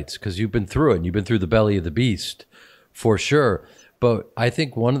insights because you've been through it and you've been through the belly of the beast for sure. But I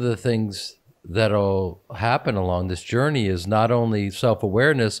think one of the things that'll happen along this journey is not only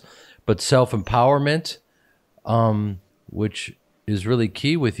self-awareness, but self-empowerment, which is really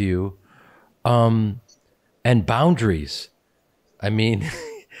key with you, and boundaries. I mean,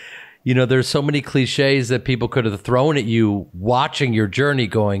 there's so many cliches that people could have thrown at you watching your journey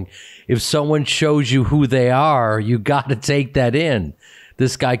going, if someone shows you who they are, you got to take that in.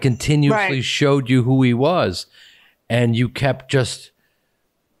 This guy continuously showed you who he was, and you kept just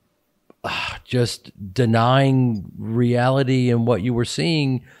denying reality and what you were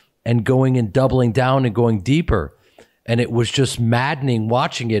seeing and going and doubling down and going deeper. And it was just maddening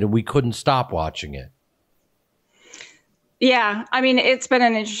watching it, and we couldn't stop watching it. Yeah, I mean, it's been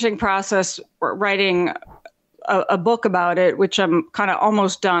an interesting process writing a book about it, which I'm kind of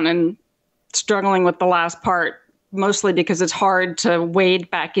almost done and struggling with the last part, mostly because it's hard to wade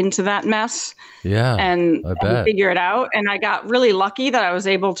back into that mess and figure it out. And I got really lucky that I was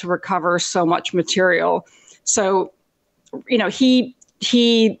able to recover so much material. So, he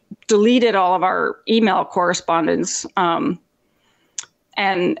deleted all of our email correspondence.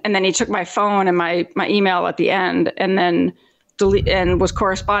 And then he took my phone and my email at the end, and then and was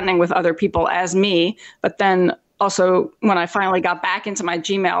corresponding with other people as me. But then also, when I finally got back into my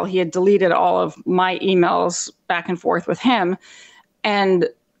Gmail, he had deleted all of my emails back and forth with him. And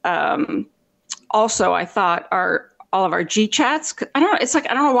also, I thought all of our G chats. I don't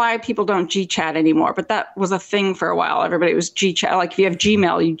know why people don't G chat anymore, but that was a thing for a while. Everybody was G chat. Like if you have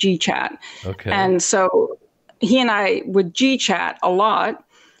Gmail, you G chat. Okay. And so he and I would G chat a lot,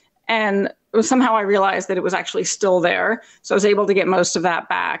 and somehow I realized that it was actually still there. So I was able to get most of that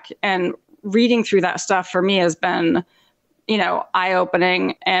back. And reading through that stuff for me has been,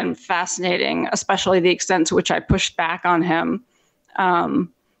 eye-opening and fascinating, especially the extent to which I pushed back on him.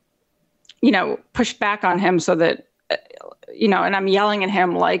 Pushed back on him so that, and I'm yelling at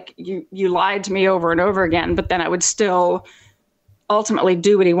him like, you lied to me over and over again, but then I would still ultimately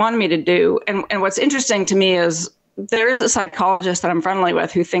do what he wanted me to do. And what's interesting to me is there is a psychologist that I'm friendly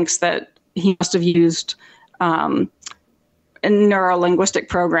with who thinks that he must have used neuro-linguistic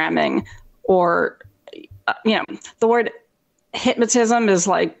programming, or, the word hypnotism is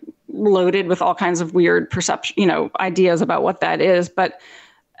like loaded with all kinds of weird perception, ideas about what that is. But,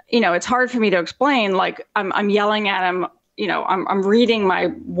 it's hard for me to explain. Like I'm yelling at him, I'm reading my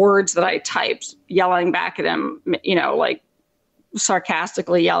words that I typed, yelling back at him, like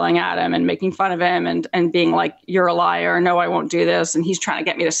sarcastically yelling at him and making fun of him and being like, you're a liar. No, I won't do this. And he's trying to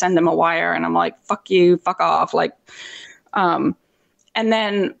get me to send him a wire. And I'm like, fuck you, fuck off. Like, and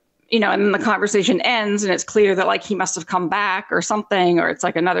then, and then the conversation ends and it's clear that like he must have come back or something, or it's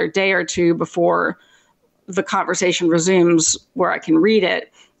like another day or two before the conversation resumes where I can read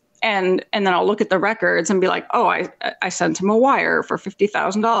it. And then I'll look at the records and be like, oh, I sent him a wire for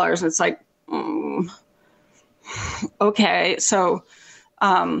 $50,000. And it's like, okay. So,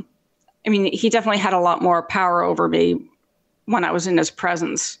 he definitely had a lot more power over me when I was in his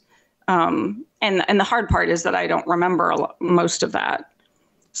presence. And the hard part is that I don't remember most of that.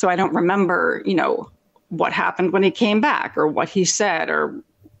 So I don't remember, what happened when he came back or what he said, or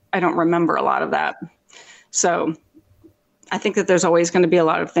I don't remember a lot of that. So I think that there's always going to be a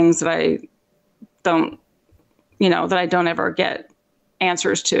lot of things that I don't ever get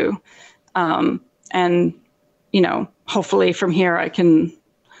answers to. And, hopefully from here I can,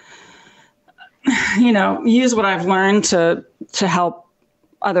 use what I've learned to help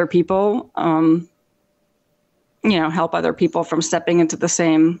other people, help other people from stepping into the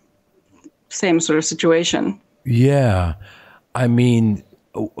same same sort of situation. Yeah. I mean,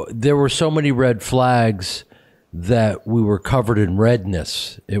 there were so many red flags that we were covered in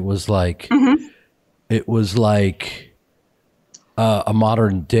redness. It was like, it was like a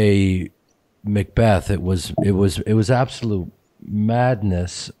modern day Macbeth. It was absolute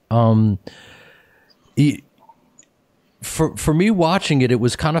madness. For me watching it, it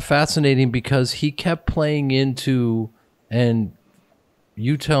was kind of fascinating because he kept playing into, and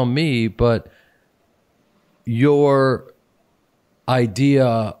you tell me, but your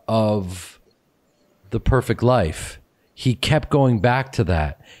idea of the perfect life, he kept going back to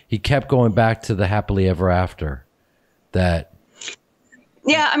that. He kept going back to the happily ever after. That.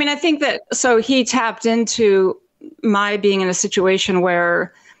 Yeah, I mean, I think that, so he tapped into my being in a situation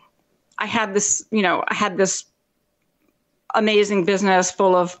where I had this amazing business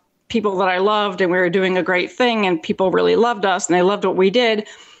full of people that I loved, and we were doing a great thing, and people really loved us and they loved what we did.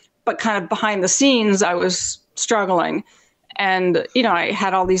 But kind of behind the scenes, I was struggling. And, I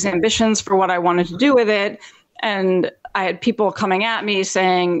had all these ambitions for what I wanted to do with it. And I had people coming at me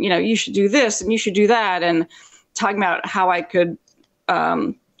saying, you should do this and you should do that, and talking about how I could,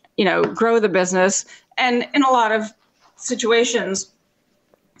 grow the business. And in a lot of situations,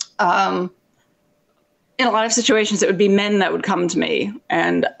 it would be men that would come to me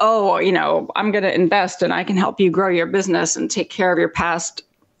and, I'm going to invest and I can help you grow your business and take care of your past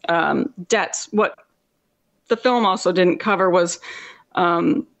debts. What the film also didn't cover was,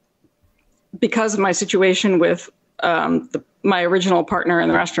 because of my situation with my original partner in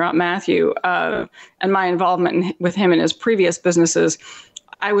the restaurant, Matthew, and my involvement with him in his previous businesses,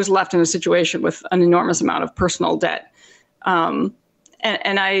 I was left in a situation with an enormous amount of personal debt. And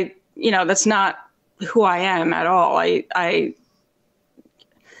I, that's not who I am at all. I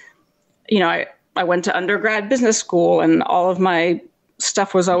went to undergrad business school, and all of my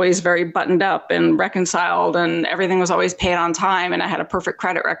stuff was always very buttoned up and reconciled, and everything was always paid on time, and I had a perfect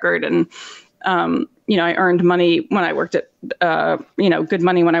credit record. And, I earned money when I worked at, good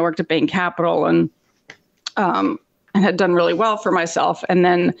money when I worked at Bain Capital, and had done really well for myself, and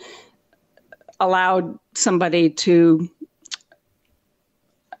then allowed somebody to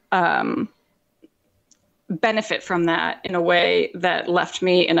benefit from that in a way that left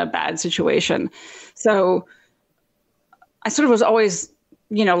me in a bad situation. So I sort of was always,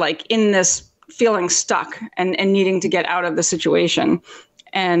 in this feeling stuck and needing to get out of the situation.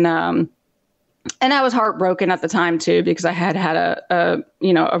 And I was heartbroken at the time too, because I had a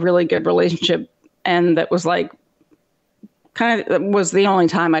really good relationship, and that was was the only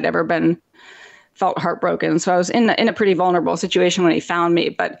time I'd ever felt heartbroken. So I was in a pretty vulnerable situation when he found me.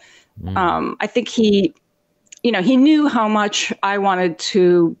 But I think he knew how much I wanted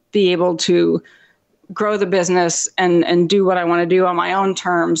to be able to grow the business and do what I want to do on my own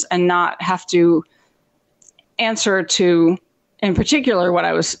terms, and not have to answer to, in particular, what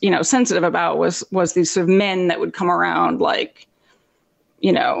I was, sensitive about was these sort of men that would come around like,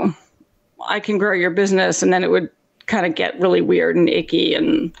 I can grow your business, and then it would kind of get really weird and icky.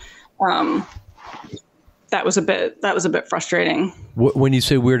 And that was a bit frustrating. When you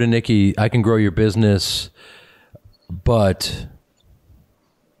say weird and icky, I can grow your business, but,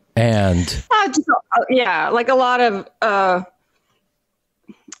 and yeah, like a lot of,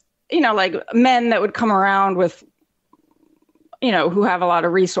 like men that would come around with, who have a lot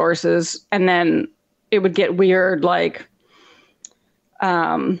of resources, and then it would get weird, like,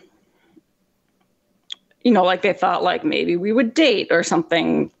 like they thought like maybe we would date or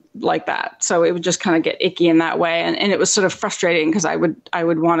something like that. So it would just kind of get icky in that way. And it was sort of frustrating because I would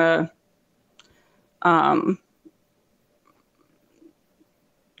want to, I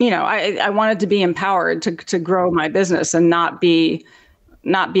wanted to be empowered to grow my business and not be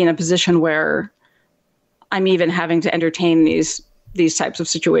in a position where I'm even having to entertain these types of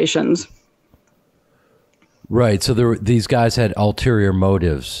situations. Right. So these guys had ulterior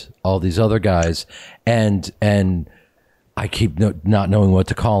motives, all these other guys, and I keep not knowing what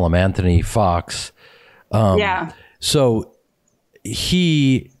to call him, Anthony Fox. Yeah. So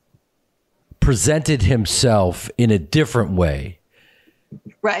he presented himself in a different way.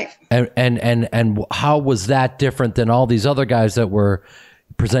 Right. And how was that different than all these other guys that were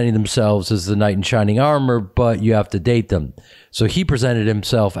presenting themselves as the knight in shining armor, but you have to date them? So he presented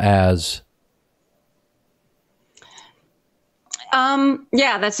himself as...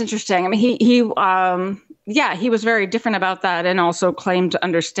 yeah, that's interesting. I mean, he was very different about that, and also claimed to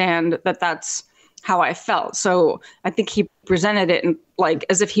understand that that's how I felt. So I think he presented it like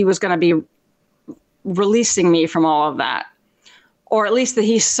as if he was going to be releasing me from all of that, or at least that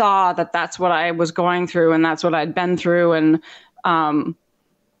he saw that that's what I was going through and that's what I'd been through. And,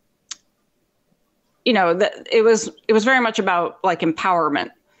 that it was very much about like empowerment.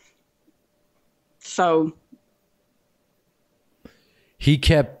 So he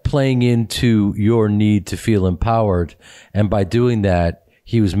kept playing into your need to feel empowered, and by doing that,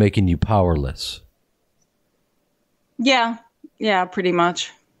 he was making you powerless. Yeah, pretty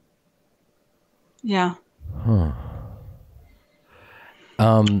much. Yeah. Huh.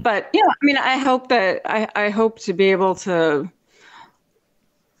 But I hope that I hope to be able to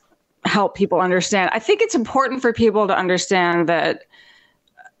help people understand. I think it's important for people to understand that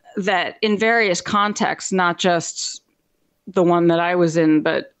in various contexts, not just the one that I was in,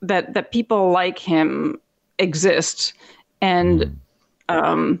 but that people like him exist. And,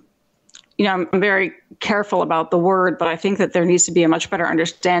 I'm very careful about the word, but I think that there needs to be a much better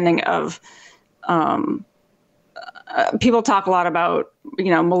understanding of, people talk a lot about,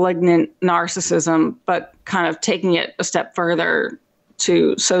 malignant narcissism, but kind of taking it a step further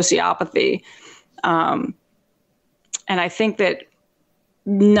to sociopathy. And I think that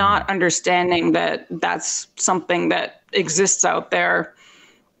not understanding that that's something that exists out there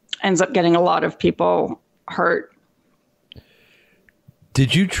ends up getting a lot of people hurt.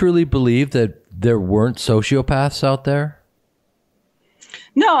 Did you truly believe that there weren't sociopaths out there?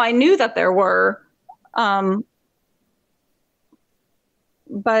 No, I knew that there were. But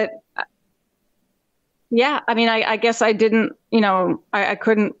yeah, I guess I didn't, I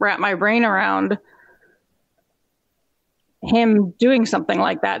couldn't wrap my brain around him doing something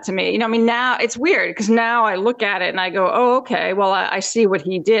like that to me. Now it's weird because now I look at it and I go, oh, okay, well, I see what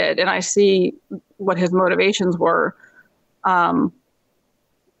he did and I see what his motivations were.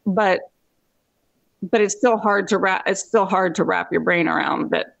 But it's still hard to wrap your brain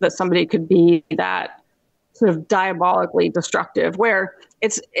around that somebody could be that sort of diabolically destructive, where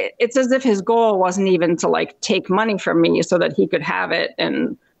it's as if his goal wasn't even to like take money from me so that he could have it.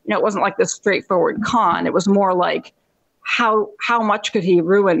 And, it wasn't like this straightforward con. It was more like, how much could he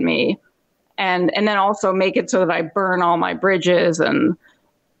ruin me? And then also make it so that I burn all my bridges. And,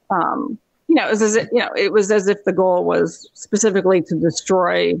 it was as if the goal was specifically to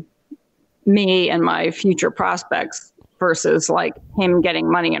destroy me and my future prospects versus like him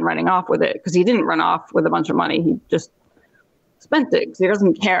getting money and running off with it. Because he didn't run off with a bunch of money. He just spent it because he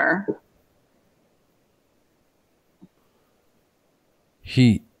doesn't care.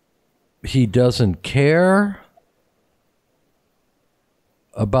 He doesn't care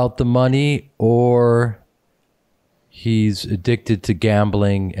about the money, or he's addicted to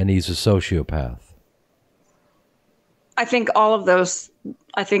gambling and he's a sociopath? I think all of those,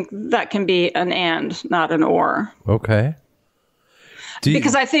 I think that can be an and, not an or. Okay.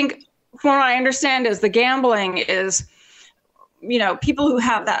 Because I think, from what I understand, is the gambling is, people who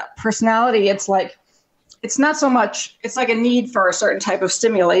have that personality, it's like, it's not so much, it's like a need for a certain type of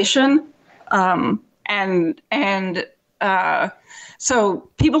stimulation. So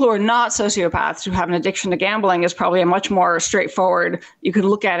people who are not sociopaths who have an addiction to gambling is probably a much more straightforward, you could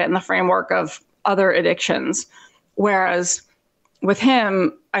look at it in the framework of other addictions. Whereas with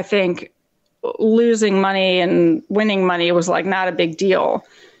him, I think losing money and winning money was like not a big deal.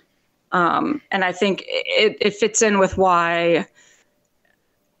 And I think it fits in with why,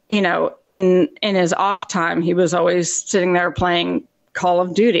 in his off time, he was always sitting there playing Call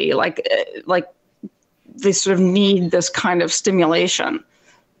of Duty, like they sort of need this kind of stimulation.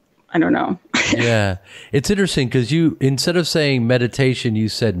 I don't know. Yeah. It's interesting because you, instead of saying meditation, you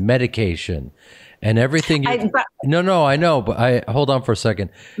said medication. And everything. No, I know, but hold on for a second.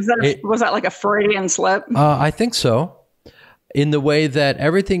 Was that like a Freudian slip? I think so. In the way that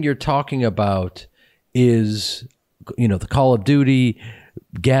everything you're talking about is, the Call of Duty,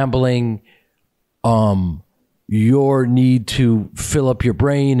 gambling, your need to fill up your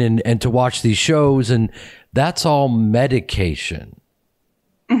brain and to watch these shows, and that's all medication.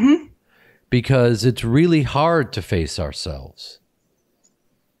 Mm-hmm. Because it's really hard to face ourselves.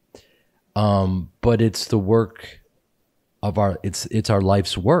 But it's the work of it's our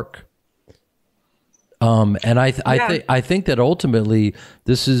life's work. And I think that ultimately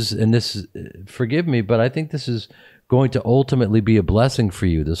forgive me, but I think this is going to ultimately be a blessing for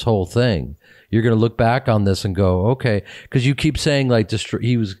you, this whole thing. You're going to look back on this and go, okay, because you keep saying like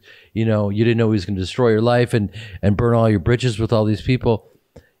he was, you didn't know he was going to destroy your life and burn all your bridges with all these people.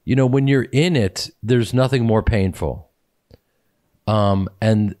 When you're in it, there's nothing more painful.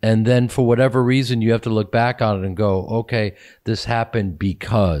 And then for whatever reason, you have to look back on it and go, okay, this happened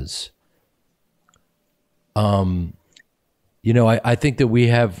because, I think that we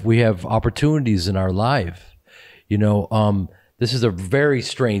have opportunities in our life. This is a very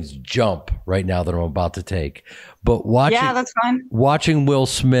strange jump right now that I'm about to take, but that's fine. Watching Will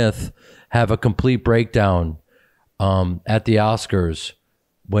Smith have a complete breakdown at the Oscars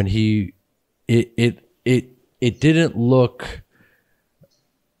when it didn't look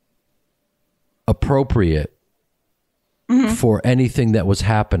appropriate for anything that was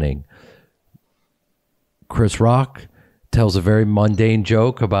happening. Chris Rock tells a very mundane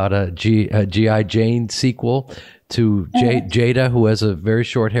joke about a G.I. Jane sequel to Jada, who has a very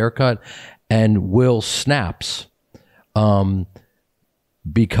short haircut, and Will snaps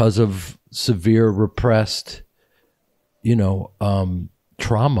because of severe repressed,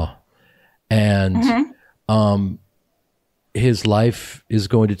 trauma. And his life is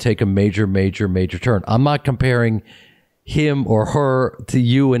going to take a major, major, major turn. I'm not comparing him or her to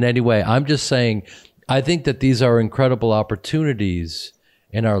you in any way. I'm just saying, I think that these are incredible opportunities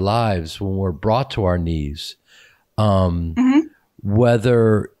in our lives when we're brought to our knees.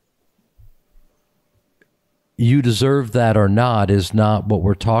 Whether you deserve that or not is not what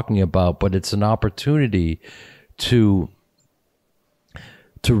we're talking about, but it's an opportunity to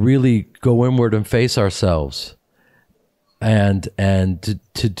really go inward and face ourselves, and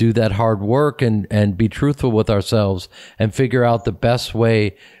to do that hard work and be truthful with ourselves and figure out the best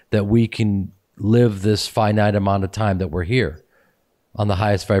way that we can live this finite amount of time that we're here on the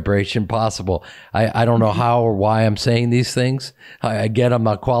highest vibration possible. I don't know how or why I'm saying these things. Again, I'm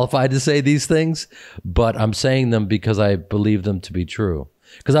not qualified to say these things, but I'm saying them because I believe them to be true,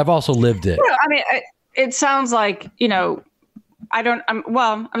 because I've also lived it. Yeah, I mean, it sounds like, I'm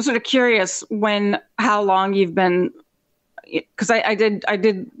sort of curious how long you've been, because I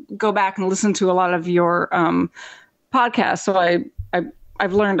did go back and listen to a lot of your podcasts. So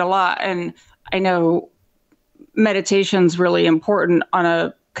I've learned a lot, and I know meditation's really important on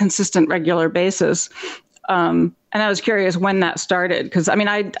a consistent, regular basis. And I was curious when that started, because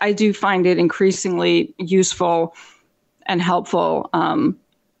I do find it increasingly useful and helpful.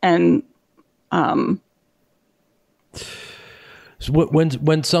 So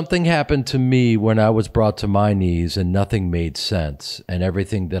when something happened to me, when I was brought to my knees and nothing made sense and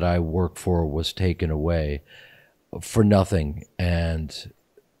everything that I worked for was taken away for nothing and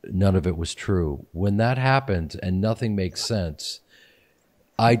none of it was true. When that happened and nothing makes sense,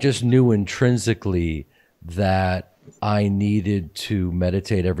 I just knew intrinsically that I needed to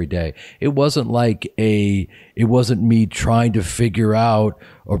meditate every day. It wasn't me trying to figure out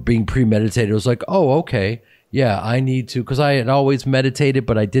or being premeditated. It was like, oh, okay. Yeah, I need to, because I had always meditated,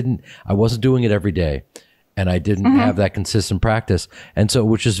 but I wasn't doing it every day. And I didn't have that consistent practice. And so it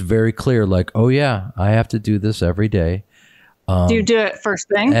was just very clear, like, oh yeah, I have to do this every day. Do you do it first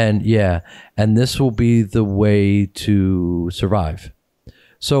thing? And this will be the way to survive.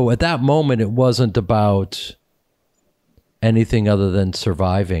 So at that moment, it wasn't about anything other than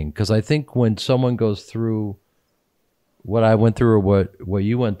surviving. Because I think when someone goes through what I went through or what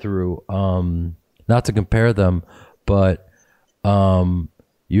you went through, not to compare them, but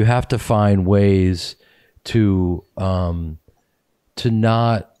you have to find ways to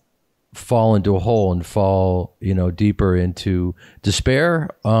not fall into a hole and fall, deeper into despair,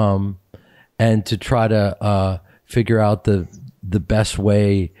 and to try to figure out the best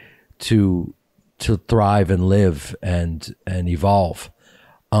way to thrive and live and evolve.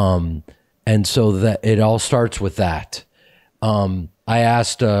 And so that it all starts with that. I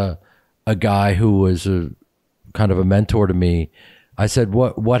asked a guy who was a kind of a mentor to me. I said,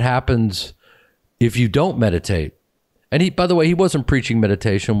 what happens if you don't meditate? And he, by the way, he wasn't preaching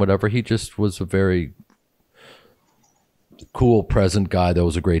meditation, whatever. He just was a very cool, present guy that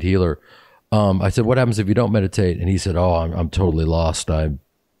was a great healer. I said, what happens if you don't meditate? And he said, oh, I'm totally lost. I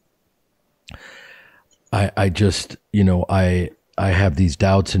just, I have these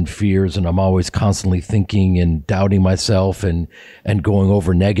doubts and fears, and I'm always constantly thinking and doubting myself and going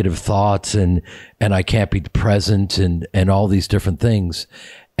over negative thoughts, and I can't be present and all these different things.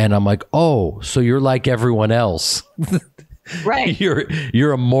 And I'm like, oh, so you're like everyone else. Right.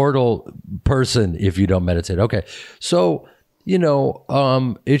 You're a mortal person if you don't meditate. Okay. So,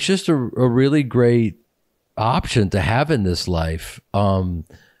 it's just a really great option to have in this life.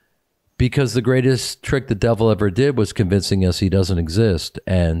 Because the greatest trick the devil ever did was convincing us he doesn't exist.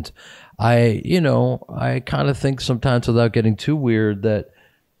 And I kind of think sometimes, without getting too weird, that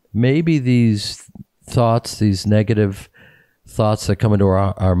maybe these thoughts, these negative thoughts that come into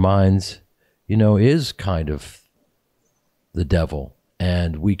our minds, is kind of the devil.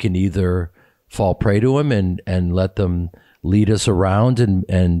 And we can either fall prey to him and let them lead us around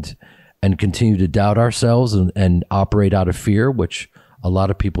and continue to doubt ourselves and operate out of fear, which a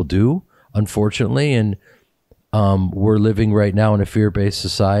lot of people do, unfortunately. And we're living right now in a fear-based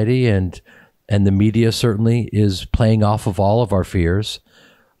society, and the media certainly is playing off of all of our fears.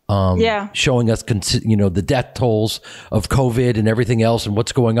 showing us, the death tolls of COVID and everything else and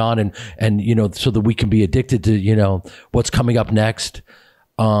what's going on. And so that we can be addicted to, what's coming up next.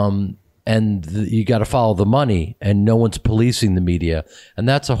 You got to follow the money, and no one's policing the media. And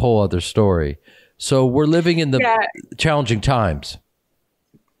that's a whole other story. So we're living in the challenging times.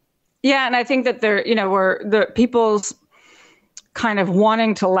 Yeah. And I think that we're the people's kind of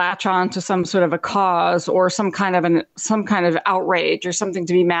wanting to latch on to some sort of a cause or some kind of outrage or something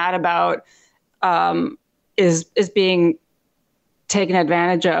to be mad about, is being taken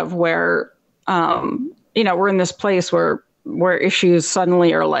advantage of, where, we're in this place where issues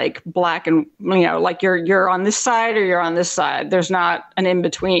suddenly are like black and, like you're on this side or you're on this side. There's not an in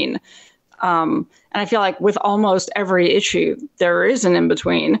between. And I feel like with almost every issue, there is an in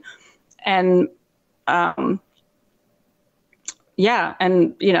between. And,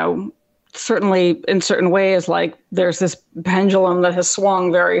 certainly in certain ways, like there's this pendulum that has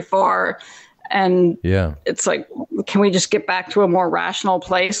swung very far. And it's like, can we just get back to a more rational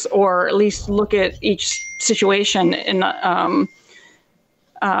place, or at least look at each situation in,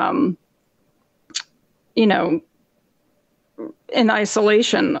 in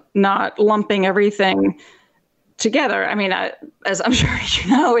isolation, not lumping everything together. I mean, as I'm sure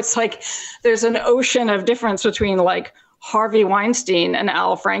it's like there's an ocean of difference between like Harvey Weinstein and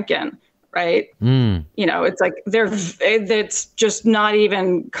Al Franken, right? It's like it's just not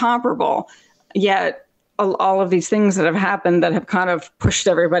even comparable. Yet all of these things that have happened that have kind of pushed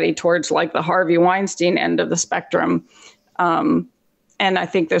everybody towards like the Harvey Weinstein end of the spectrum. And I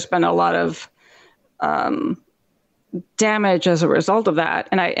think there's been a lot of damage as a result of that.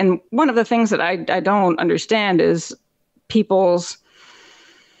 And one of the things that I don't understand is people's,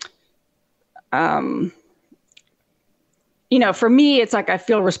 for me, it's like I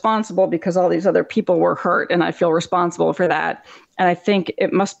feel responsible because all these other people were hurt, and I feel responsible for that. And I think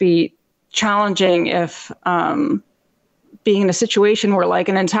it must be challenging if being in a situation where like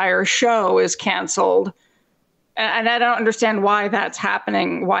an entire show is canceled. And I don't understand why that's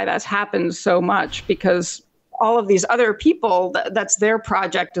happening, why that's happened so much, because all of these other people, that's their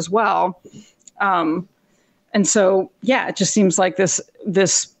project as well. And so, it just seems like this,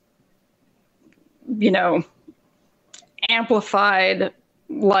 amplified,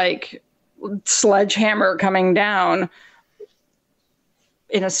 like sledgehammer coming down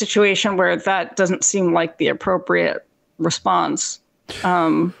in a situation where that doesn't seem like the appropriate response.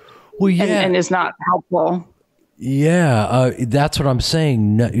 And is not helpful. Yeah. That's what I'm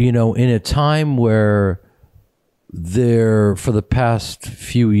saying. In a time where for the past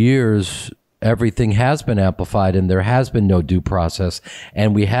few years, everything has been amplified and there has been no due process,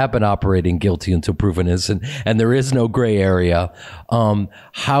 and we have been operating guilty until proven innocent, and there is no gray area.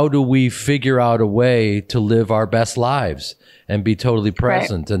 How do we figure out a way to live our best lives and be totally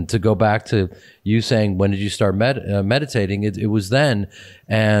present? Right. And to go back to you saying, when did you start meditating? It was then.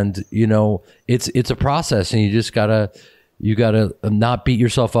 And, it's a process, and you just gotta not beat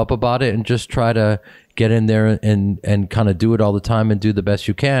yourself up about it and just try to get in there and kind of do it all the time and do the best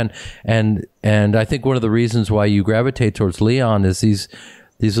you can. And I think one of the reasons why you gravitate towards Leon is these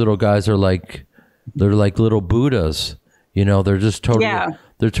little guys are like, they're like little Buddhas, they're just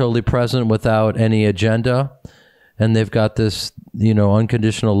they're totally present without any agenda. And they've got this,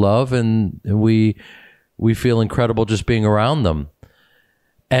 unconditional love, and we feel incredible just being around them.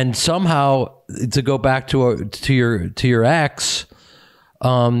 And somehow, to go back to your ex,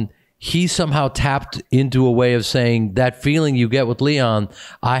 he somehow tapped into a way of saying that feeling you get with Leon,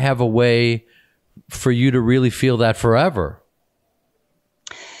 I have a way for you to really feel that forever.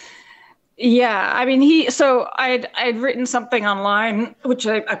 Yeah. I mean, I'd written something online, which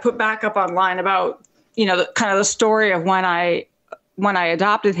I put back up online about, kind of the story of when I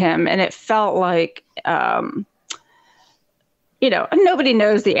adopted him. And it felt like, nobody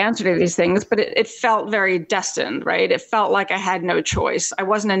knows the answer to these things, but it felt very destined, right? It felt like I had no choice. I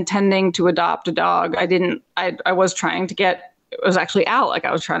wasn't intending to adopt a dog. I was trying to it was actually Alec.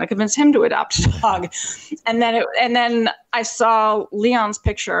 I was trying to convince him to adopt a dog. And then I saw Leon's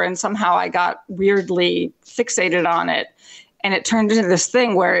picture, and somehow I got weirdly fixated on it. And it turned into this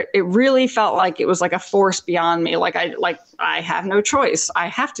thing where it really felt like it was like a force beyond me. Like I have no choice. I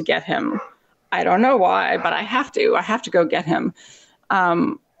have to get him. I don't know why, but I have to go get him.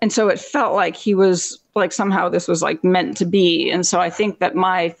 And so it felt like he was like, somehow this was like meant to be. And so I think that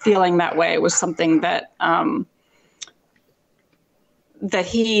my feeling that way was something that, that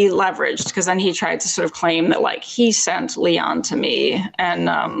he leveraged, because then he tried to sort of claim that like he sent Leon to me. And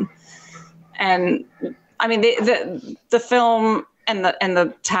I mean, the film and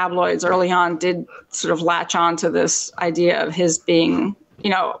the tabloids early on did sort of latch on to this idea of his being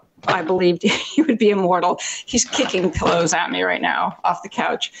I believed he would be immortal. He's kicking pillows at me right now off the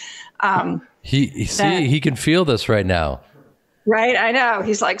couch. He can feel this right now. Right. I know.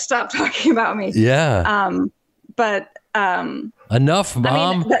 He's like, stop talking about me. Yeah. Enough,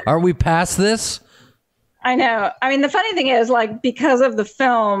 Mom. Aren't we past this? I know. I mean, the funny thing is, like, because of the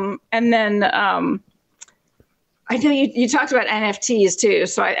film, and then I know you talked about NFTs too.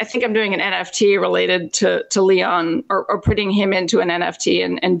 So I think I'm doing an NFT related to Leon, or putting him into an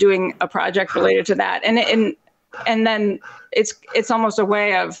NFT and doing a project related to that. And then it's almost a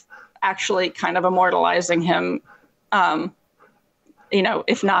way of actually kind of immortalizing him,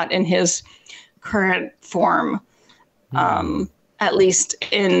 if not in his current form, at least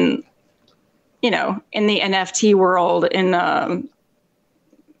in the NFT world, in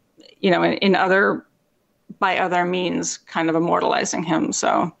other, by other means, kind of immortalizing him.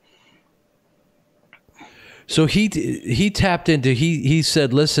 So he tapped into, he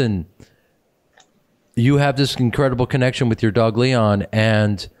said, listen, you have this incredible connection with your dog Leon,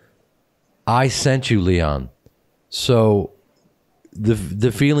 and I sent you Leon. So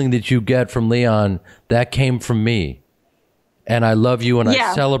the feeling that you get from Leon, that came from me, and I love you, and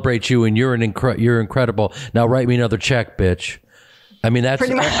I celebrate you, and you're you're incredible. Now write me another check, bitch. I mean, that's,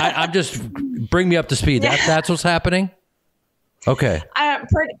 I'm just, bring me up to speed. Yeah. That's what's happening. Okay.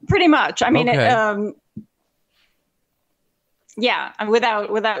 Pretty much. I mean, okay.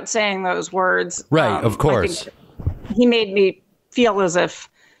 Without saying those words. Right. Of course. He made me feel as if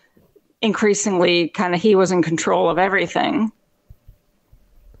increasingly kind of he was in control of everything.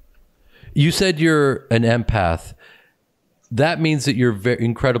 You said you're an empath. That means that you're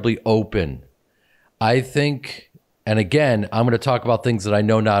incredibly open. I think, and again, I'm going to talk about things that I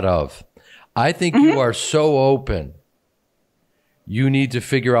know not of. I think you are so open. You need to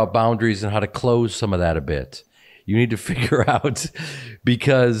figure out boundaries and how to close some of that a bit. You need to figure out,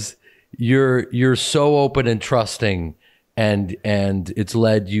 because you're so open and trusting, and it's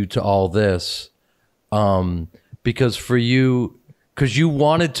led you to all this. Because for you, because you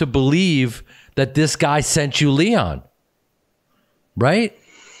wanted to believe that this guy sent you Leon, right?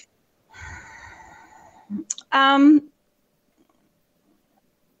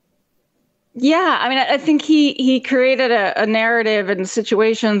 Yeah, I mean, I think he created a narrative and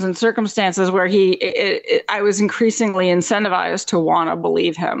situations and circumstances where I was increasingly incentivized to want to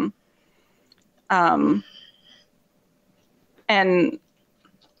believe him. And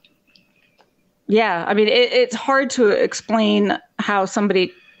yeah, I mean, it's hard to explain how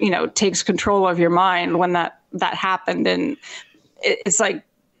somebody, takes control of your mind when that happened. And it's like,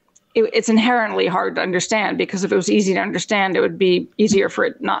 it's inherently hard to understand, because if it was easy to understand, it would be easier for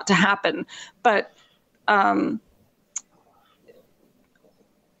it not to happen. But, and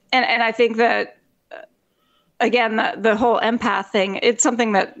I think that, again, the whole empath thing, it's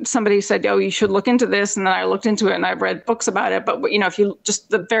something that somebody said, oh, you should look into this. And then I looked into it and I've read books about it. But, if you just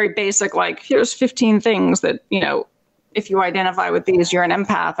the very basic, like, here's 15 things that, if you identify with these, you're an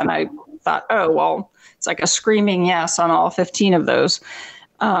empath. And I thought, oh, well, it's like a screaming yes on all 15 of those.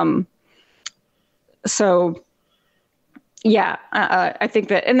 So yeah, I think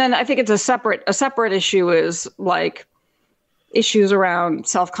that, and then I think it's a separate issue is like issues around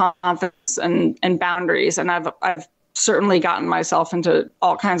self-confidence and boundaries. And I've certainly gotten myself into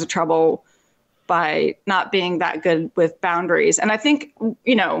all kinds of trouble by not being that good with boundaries. And I think,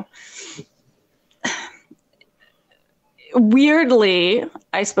 weirdly,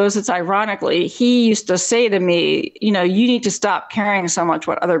 I suppose it's ironically, he used to say to me, you need to stop caring so much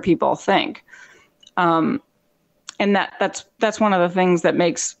what other people think. And that's one of the things that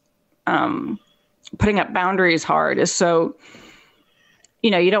makes putting up boundaries hard, is so,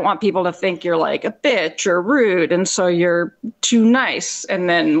 you don't want people to think you're like a bitch or rude. And so you're too nice. And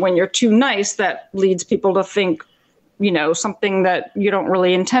then when you're too nice, that leads people to think, something that you don't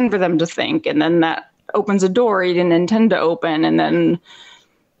really intend for them to think. And then that opens a door you didn't intend to open, and then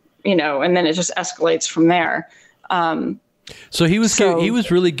and then it just escalates from there. So he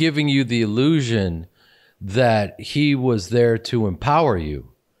was really giving you the illusion that he was there to empower you.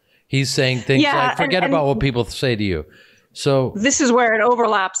 He's saying things like, forget about what people say to you. So this is where it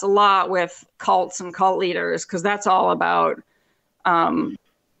overlaps a lot with cults and cult leaders, because that's all about empowerment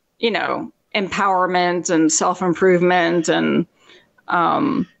and self-improvement and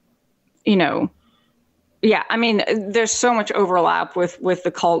yeah, I mean, there's so much overlap with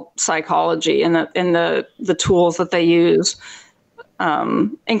the cult psychology and the tools that they use,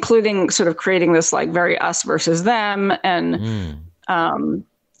 including sort of creating this like very us versus them, and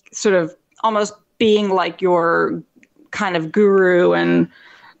sort of almost being like your kind of guru and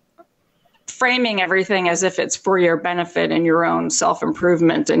framing everything as if it's for your benefit and your own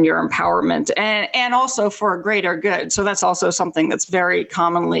self-improvement and your empowerment, and also for a greater good. So that's also something that's very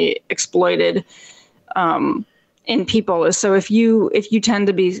commonly exploited in people. Is so if you tend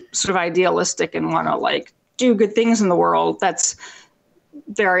to be sort of idealistic and want to like do good things in the world, that's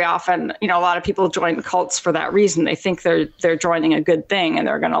very often, a lot of people join cults for that reason. They think they're joining a good thing and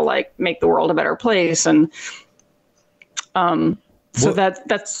they're going to like make the world a better place. And so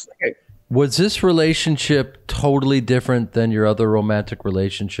that's. Was this relationship totally different than your other romantic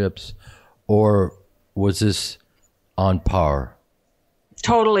relationships, or was this on par?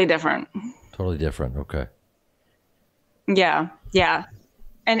 Totally different. Totally different. Okay. Yeah. Yeah.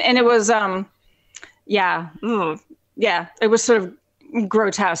 And it was, it was sort of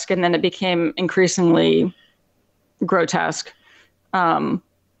grotesque, and then it became increasingly grotesque. So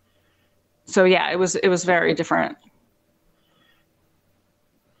yeah, it was very different.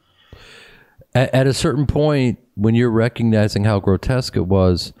 At a certain point, when you're recognizing how grotesque it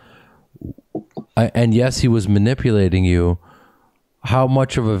was, and yes, he was manipulating you, how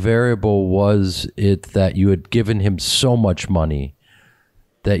much of a variable was it that you had given him so much money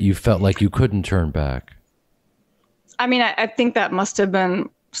that you felt like you couldn't turn back? I mean, I think that must have been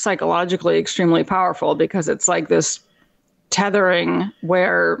psychologically extremely powerful, because it's like this tethering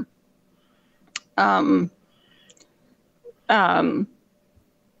where, I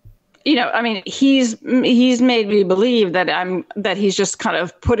mean, he's made me believe that he's just kind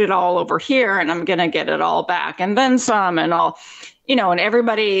of put it all over here and I'm going to get it all back and then some, and all, and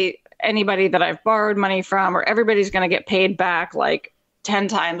anybody that I've borrowed money from, or everybody's going to get paid back like 10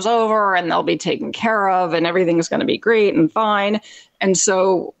 times over, and they'll be taken care of, and everything's going to be great and fine. And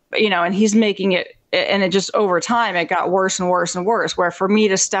so, and he's making it, and it just over time, it got worse and worse and worse, where for me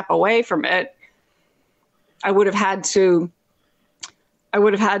to step away from it, I would have had to,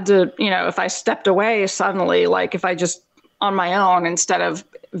 if I stepped away suddenly, like if I just on my own, instead of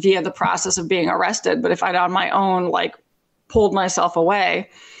via the process of being arrested, but if I'd on my own, like pulled myself away,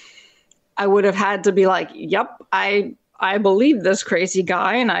 I would have had to be like, yep, I believe this crazy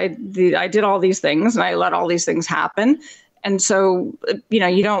guy, and I did all these things, and I let all these things happen. And so,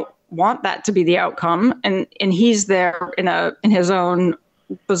 you don't want that to be the outcome. And he's there in his own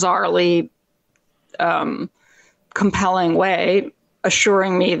bizarrely compelling way,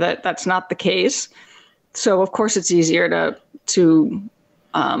 assuring me that that's not the case. So of course it's easier to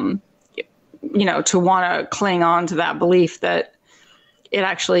want to cling on to that belief that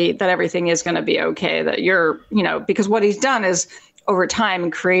that everything is going to be okay, that you're, because what he's done is over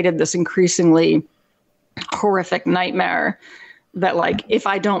time created this increasingly horrific nightmare that, like, if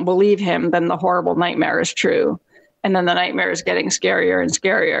I don't believe him, then the horrible nightmare is true. And then the nightmare is getting scarier and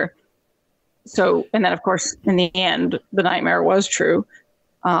scarier. So, and then of course, in the end, the nightmare was true.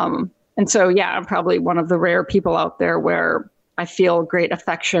 And so, yeah, I'm probably one of the rare people out there where I feel great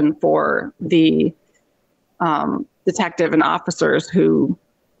affection for the detective and officers who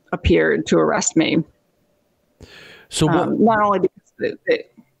appeared to arrest me. So not only because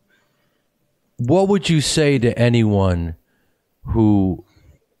what would you say to anyone who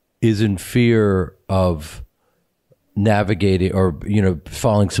is in fear of navigating or,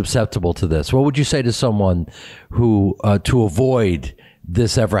 falling susceptible to this? What would you say to someone who, to avoid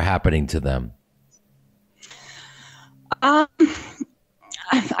this ever happening to them? I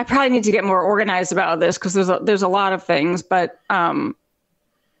probably need to get more organized about this, because there's a lot of things, but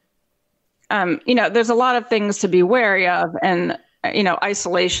there's a lot of things to be wary of, and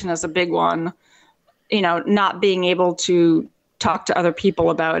isolation is a big one. Not being able to talk to other people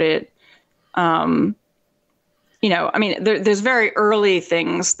about it. There's very early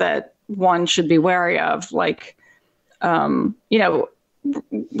things that one should be wary of, like,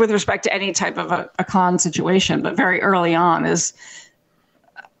 with respect to any type of a con situation, but very early on is,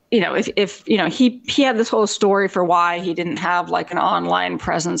 if he had this whole story for why he didn't have like an online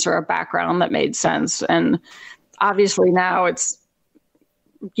presence or a background that made sense. And obviously now it's,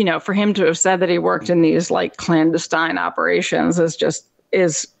 for him to have said that he worked in these like clandestine operations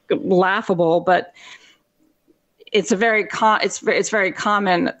is laughable, but it's very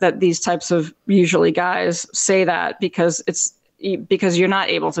common that these types of usually guys say that because you're not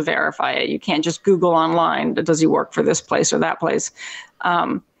able to verify it. You can't just Google online, does he work for this place or that place?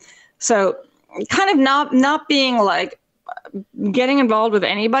 So kind of not being like getting involved with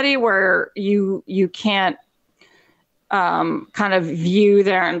anybody where you can't kind of view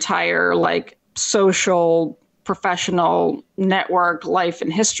their entire like social, professional, network, life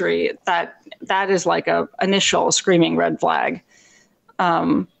and history. That is like a initial screaming red flag.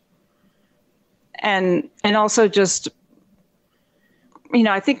 And also just,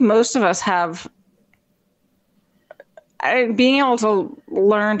 I think most of us have being able to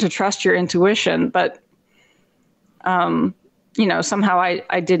learn to trust your intuition, but, somehow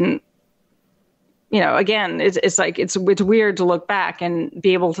I didn't, again, it's like, it's weird to look back and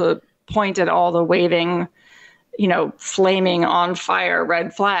be able to point at all the waving, flaming on fire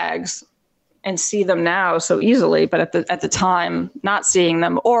red flags and see them now so easily, but at the time, not seeing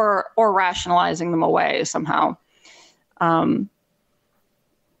them or rationalizing them away somehow.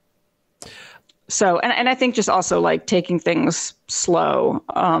 So, and I think just also like taking things slow.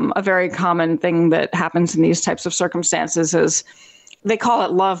 A very common thing that happens in these types of circumstances is they call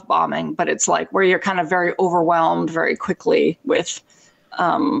it love bombing, but it's like where you're kind of very overwhelmed very quickly with,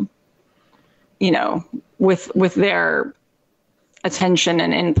 with their attention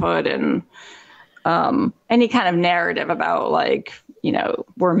and input and any kind of narrative about like,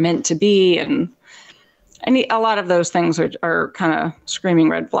 we're meant to be. And a lot of those things are kind of screaming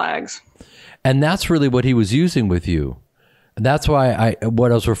red flags. And that's really what he was using with you. And that's why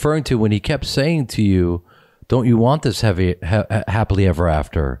what I was referring to when he kept saying to you, don't you want this happily ever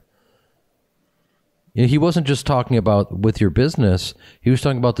after? He wasn't just talking about with your business. He was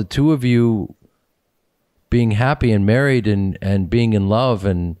talking about the two of you being happy and married and being in love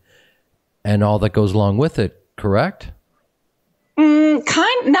and all that goes along with it, correct?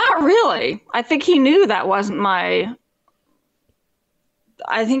 Not really. I think he knew that wasn't my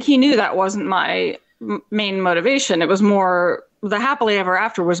main motivation. It was more, the happily ever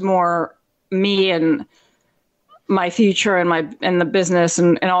after was more me and my future and the business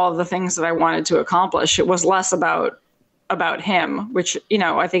and all of the things that I wanted to accomplish. It was less about him, which,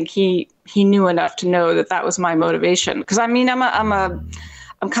 I think he knew enough to know that was my motivation. Cause I mean, I'm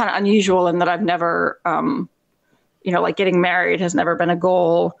kind of unusual in that I've never, like getting married has never been a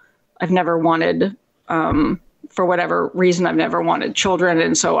goal. I've never wanted, for whatever reason, I've never wanted children.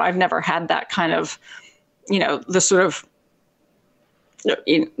 And so I've never had that kind of, the sort of,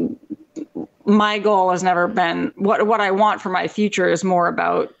 my goal has never been what I want for my future is more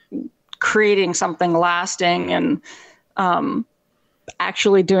about creating something lasting and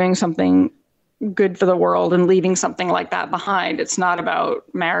actually doing something good for the world and leaving something like that behind. It's not about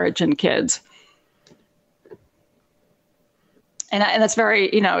marriage and kids. And that's very,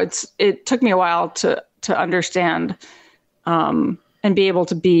 it took me a while to understand and be able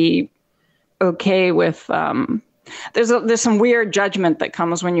to be okay with, there's some weird judgment that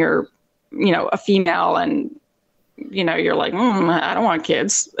comes when you're, a female and, you're like, I don't want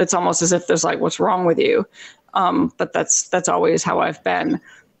kids. It's almost as if there's like, what's wrong with you? But that's always how I've been.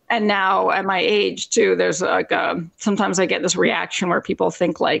 And now at my age too, there's like, sometimes I get this reaction where people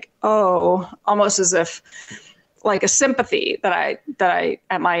think like, oh, almost as if like a sympathy that I,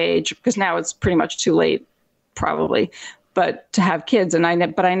 at my age, because now it's pretty much too late probably, but to have kids. And I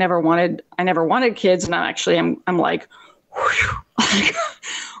never wanted kids. And I'm like, whew,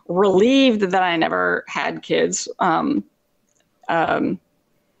 relieved that I never had kids. And yeah,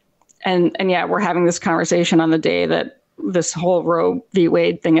 we're having this conversation on the day that this whole Roe v.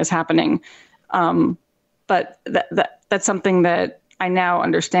 Wade thing is happening. But that's something that I now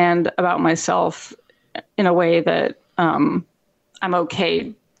understand about myself in a way that I'm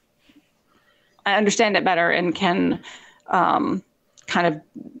okay. I understand it better and can kind of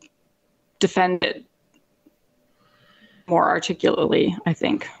defend it more articulately, I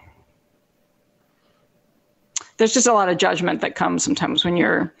think. There's just a lot of judgment that comes sometimes when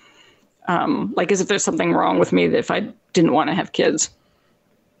you're like as if there's something wrong with me if I didn't want to have kids.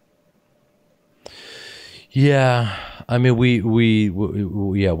 Yeah. I mean, we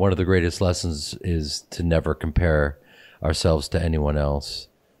one of the greatest lessons is to never compare ourselves to anyone else.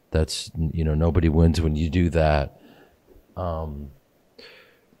 That's, nobody wins when you do that.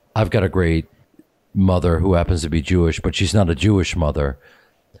 I've got a great mother who happens to be Jewish, but she's not a Jewish mother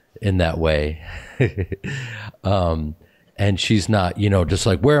in that way. And she's not, just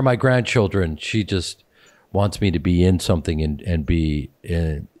like, where are my grandchildren? She just wants me to be in something and be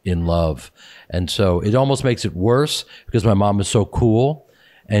in love. And so it almost makes it worse because my mom is so cool.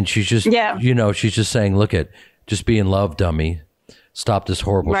 And she's just, she's just saying, look just be in love, dummy. Stop this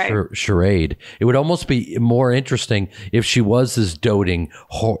horrible charade. It would almost be more interesting if she was this doting,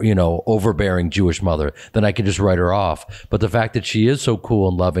 overbearing Jewish mother. Then I could just write her off. But the fact that she is so cool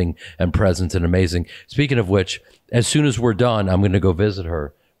and loving and present and amazing. Speaking of which, as soon as we're done, I'm going to go visit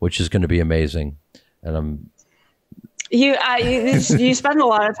her, which is going to be amazing. And you spend a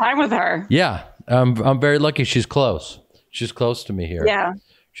lot of time with her. Yeah, I'm very lucky. She's close. She's close to me here. Yeah,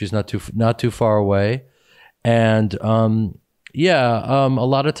 she's not too far away, and a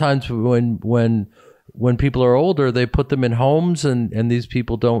lot of times when when people are older, they put them in homes, and these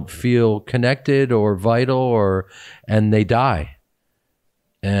people don't feel connected or vital, and they die.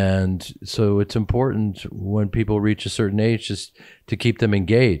 And so it's important when people reach a certain age just to keep them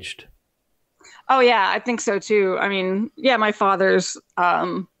engaged. Oh yeah, I think so too. I mean, yeah, my father's, I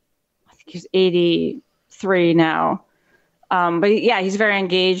think he's 83 now. But yeah, he's very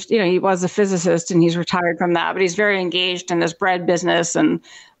engaged. You know, he was a physicist and he's retired from that, but he's very engaged in this bread business. And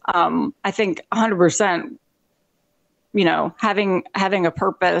I think 100%, you know, having a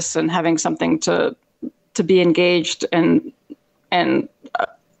purpose and having something to be engaged and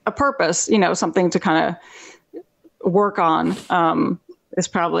a purpose, you know, something to kind of work on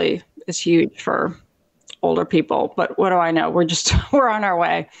is huge for older people. But what do I know? We're on our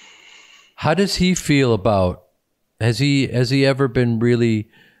way. How does he feel about, has he ever been really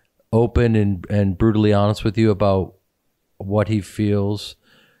open and brutally honest with you about what he feels,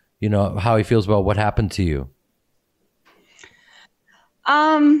 you know, how he feels about what happened to you?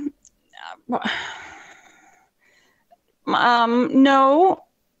 No,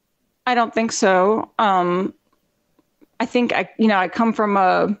 I don't think so. I think I come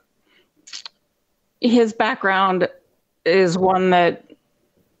from his background is one that,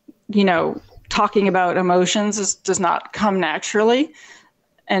 you know, talking about emotions does not come naturally.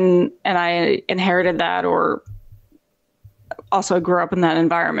 And I inherited that, or also grew up in that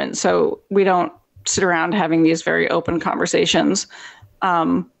environment. So we don't sit around having these very open conversations.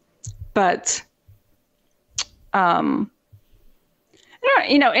 But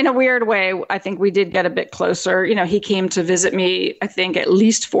you know, in a weird way, I think we did get a bit closer. You know, he came to visit me, I think, at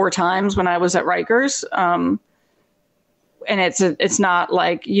least 4 times when I was at Rikers. And it's not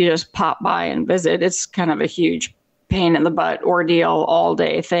like you just pop by and visit. It's kind of a huge pain in the butt ordeal all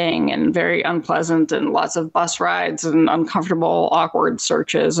day thing, and very unpleasant, and lots of bus rides and uncomfortable, awkward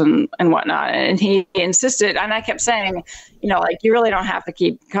searches and whatnot. And he insisted, and I kept saying, you know, like, you really don't have to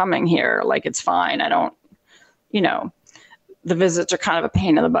keep coming here. Like, it's fine. I don't, you know, the visits are kind of a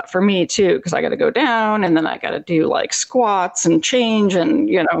pain in the butt for me too, because I got to go down and then I got to do like squats and change and,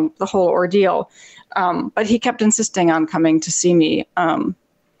 you know, the whole ordeal. But he kept insisting on coming to see me. I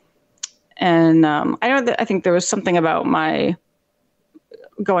think there was something about my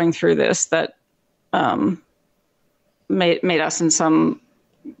going through this that made us in some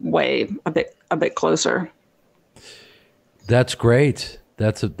way a bit closer. That's great.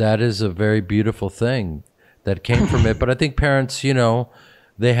 That is a very beautiful thing that came from it. But I think parents, you know,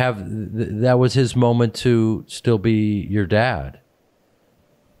 that was his moment to still be your dad.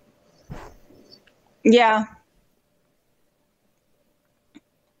 Yeah.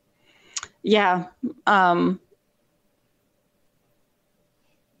 Yeah.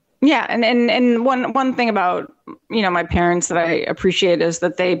 Yeah. And one thing about, you know, my parents that I appreciate is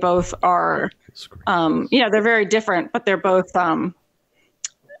that they both are, you know, they're very different, but they're both,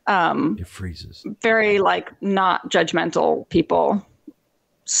 it freezes. Very like not judgmental people.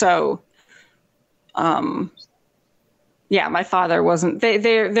 So, yeah, my father wasn't.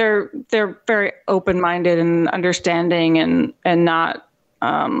 They're very open-minded and understanding, and not.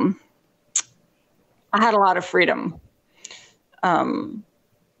 I had a lot of freedom.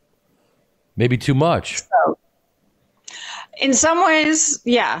 Maybe too much. So, in some ways,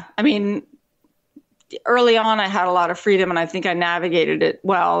 yeah. I mean, early on, I had a lot of freedom, and I think I navigated it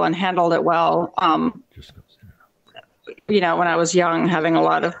well and handled it well. You know, when I was young, having a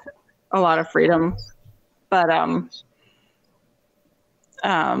lot of freedom, but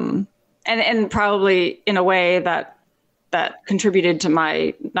and probably in a way that contributed to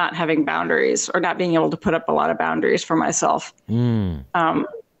my not having boundaries, or not being able to put up a lot of boundaries for myself.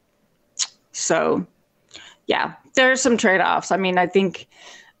 So, yeah, there are some trade-offs. I mean, I think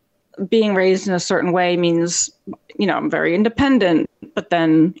being raised in a certain way means, you know, I'm very independent, but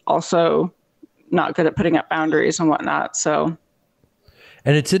then also not good at putting up boundaries and whatnot. So,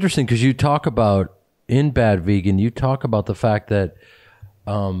 and it's interesting because you talk about in Bad Vegan, you talk about the fact that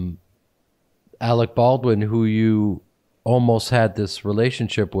Alec Baldwin, who you almost had this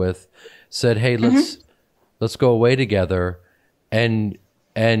relationship with, said, "Hey, let's go away together," and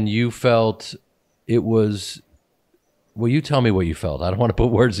you felt it was. Well, you tell me what you felt. I don't want to put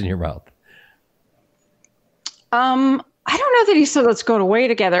words in your mouth. I don't know that he said let's go away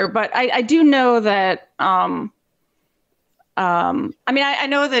together, but I do know that. I mean, I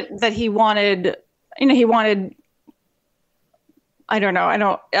know that he wanted. You know, he wanted. I don't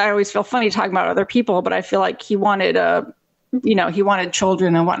know. I always feel funny talking about other people, but I feel like he wanted he wanted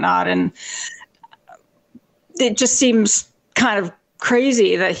children and whatnot, and it just seems kind of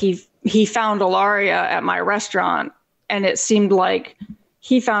crazy that he found Ilaria at my restaurant. And it seemed like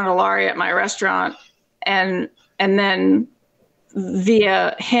he found Ilaria at my restaurant and then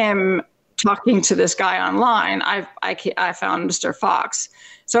via him talking to this guy online, I found Mr. Fox.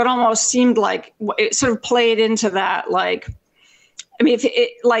 So it almost seemed like it sort of played into that, like, I mean,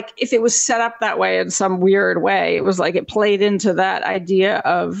 if it was set up that way in some weird way, it was like it played into that idea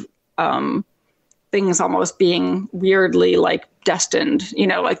of things almost being weirdly like destined, you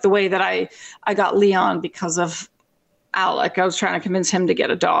know, like the way that I got Leon because of Alec. I was trying to convince him to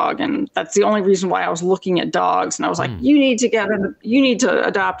get a dog, and that's the only reason why I was looking at dogs. And I was like, you need to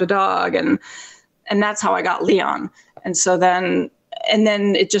adopt a dog, and that's how I got Leon. And so then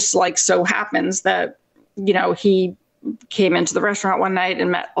it just like so happens that, you know, he came into the restaurant one night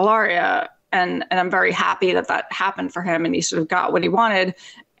and met Ilaria, and I'm very happy that happened for him, and he sort of got what he wanted.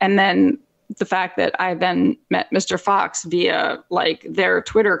 And then the fact that I then met Mr. Fox via like their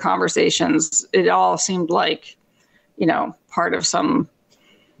Twitter conversations, it all seemed like, you know, part of some,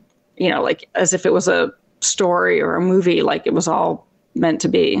 you know, like as if it was a story or a movie, like it was all meant to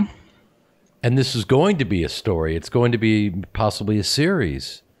be. And this is going to be a story. It's going to be possibly a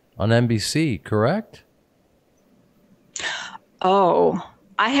series on NBC, correct? Oh,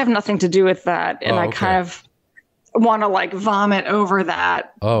 I have nothing to do with that. And I kind of want to like vomit over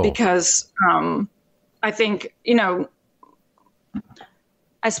that because I think, you know,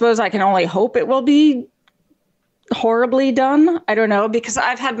 I suppose I can only hope it will be horribly done. I don't know, because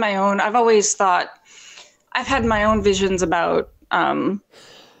I've had my own visions about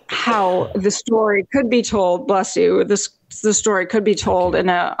how the story could be told. Bless you. The story could be told in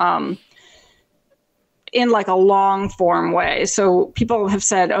like a long form way. So people have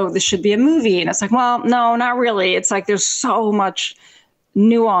said, oh, this should be a movie. And it's like, well, no, not really. It's like there's so much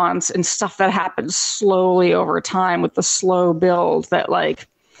nuance and stuff that happens slowly over time with the slow build that like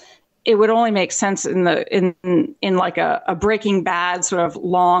it would only make sense in like a Breaking Bad sort of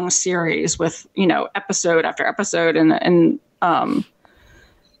long series with, you know, episode after episode. And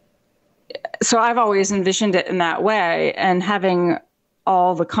so I've always envisioned it in that way, and having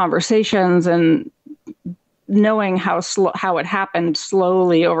all the conversations and knowing how it happened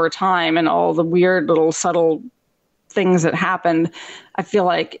slowly over time and all the weird little subtle things that happened, I feel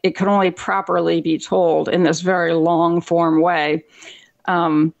like it could only properly be told in this very long form way,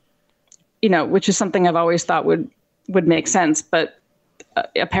 you know, which is something I've always thought would make sense. But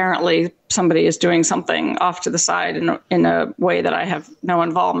apparently somebody is doing something off to the side in a way that I have no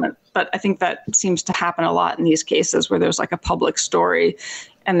involvement. But I think that seems to happen a lot in these cases where there's like a public story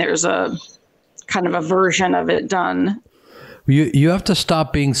and there's a kind of a version of it done. You have to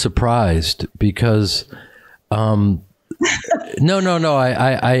stop being surprised because no.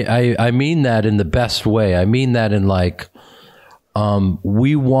 I mean that in the best way. I mean that in like,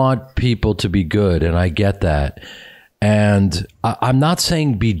 we want people to be good, and I get that. And I'm not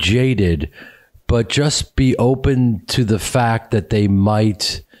saying be jaded, but just be open to the fact that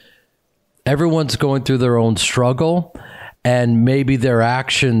everyone's going through their own struggle, and maybe their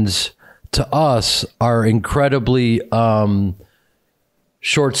actions to us are incredibly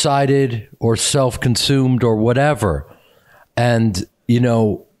short-sighted or self-consumed or whatever. And, you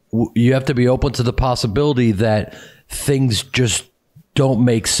know, you have to be open to the possibility that things just don't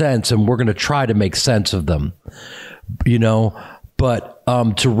make sense, and we're going to try to make sense of them, you know. But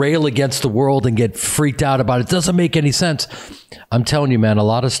to rail against the world and get freaked out about it doesn't make any sense. I'm telling you, man, a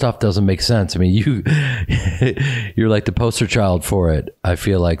lot of stuff doesn't make sense. I mean, you're like the poster child for it, I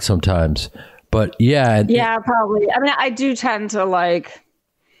feel like sometimes. But yeah. Yeah, probably. I mean, I do tend to like,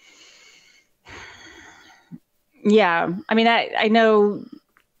 yeah. I mean, I know,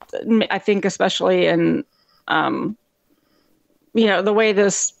 I think especially in, you know, the way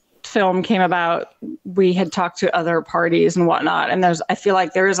this film came about, we had talked to other parties and whatnot. And I feel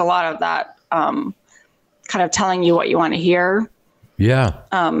like there is a lot of that kind of telling you what you want to hear. Yeah.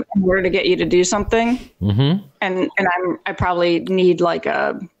 In order to get you to do something. Mm-hmm. And I probably need like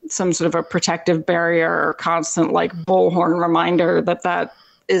some sort of a protective barrier or constant like bullhorn reminder that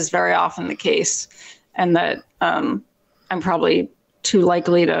is very often the case. And that I'm probably too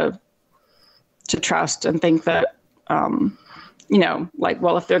likely to trust and think that, you know, like,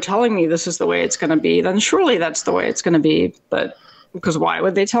 well, if they're telling me this is the way it's going to be, then surely that's the way it's going to be. But because why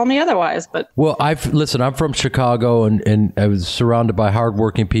would they tell me otherwise? But well, I'm from Chicago, and I was surrounded by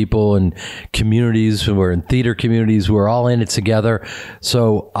hardworking people and communities who were in theater communities who were all in it together.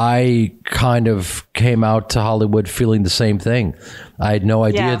 So I kind of came out to Hollywood feeling the same thing. I had no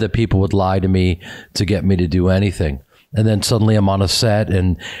idea that people would lie to me to get me to do anything. And then suddenly I'm on a set,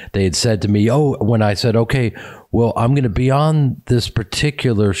 and they had said to me, when I said, okay, well, I'm going to be on this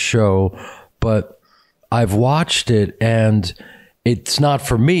particular show, but I've watched it and it's not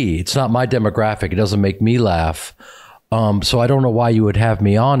for me. It's not my demographic. It doesn't make me laugh. So I don't know why you would have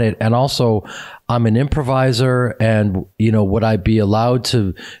me on it. And also, I'm an improviser, and would I be allowed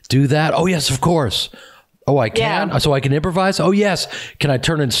to do that? Oh yes, of course. Oh, I can? Yeah. So I can improvise? Oh, yes. Can I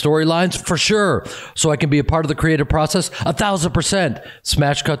turn in storylines? For sure. So I can be a part of the creative process? 1,000%.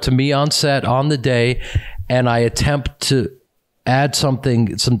 Smash cut to me on set on the day, and I attempt to add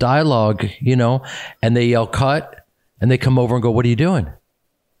something, some dialogue, and they yell cut, and they come over and go, "What are you doing?"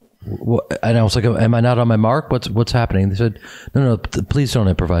 And I was like, "Am I not on my mark? What's happening?" They said, No, please don't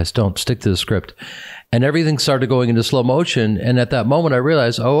improvise. Don't, stick to the script. And everything started going into slow motion. And at that moment, I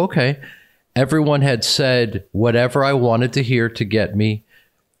realized, oh, okay. Everyone had said whatever I wanted to hear to get me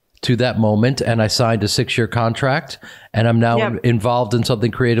to that moment. And I signed a 6-year contract, and I'm now involved in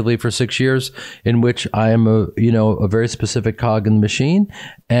something creatively for 6 years, in which I am a very specific cog in the machine.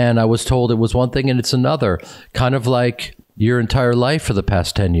 And I was told it was one thing and it's another, kind of like your entire life for the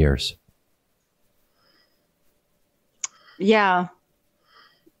past 10 years. Yeah,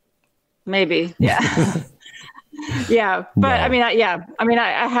 maybe. Yeah. Yeah. But no.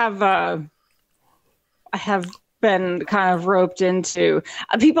 I have been kind of roped into,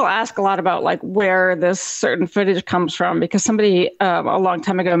 people ask a lot about like where this certain footage comes from, because somebody a long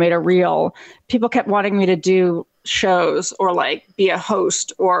time ago made a reel. People kept wanting me to do shows or like be a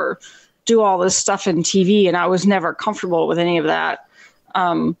host or do all this stuff in TV, and I was never comfortable with any of that.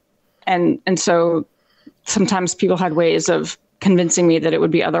 And so sometimes people had ways of convincing me that it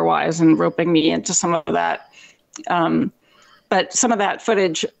would be otherwise and roping me into some of that. But some of that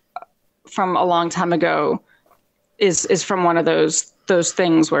footage from a long time ago is from one of those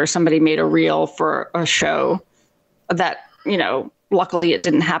things where somebody made a reel for a show that, luckily it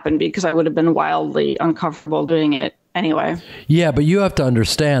didn't happen, because I would have been wildly uncomfortable doing it anyway. Yeah, but you have to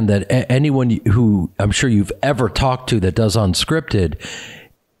understand that anyone who I'm sure you've ever talked to that does unscripted,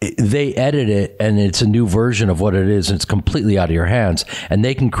 they edit it and it's a new version of what it is, and it's completely out of your hands, and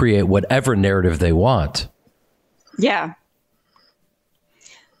they can create whatever narrative they want. Yeah.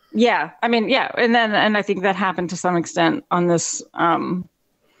 Yeah. I mean, yeah. And I think that happened to some extent on this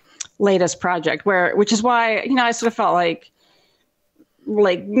latest project, which is why, I sort of felt like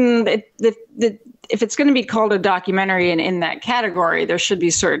if it's going to be called a documentary and in that category, there should be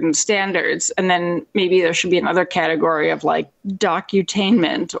certain standards. And then maybe there should be another category of like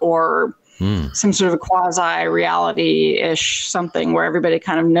docutainment or some sort of quasi reality-ish something where everybody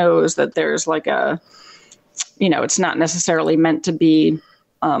kind of knows that there's like it's not necessarily meant to be,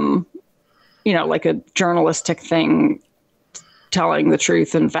 like a journalistic thing, telling the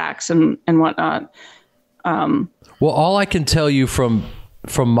truth and facts and whatnot. Well, all I can tell you from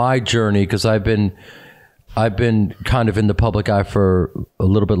my journey, because I've been kind of in the public eye for a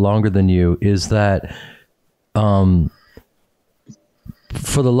little bit longer than you, is that for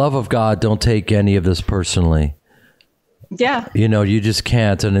the love of God, don't take any of this personally. Yeah. You just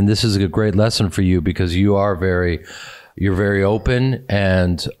can't. And this is a great lesson for you, because you're very open,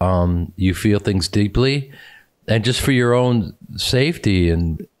 and you feel things deeply, and just for your own safety.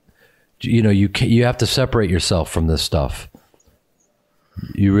 And, you have to separate yourself from this stuff.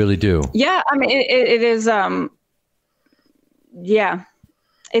 You really do. Yeah. I mean, it is,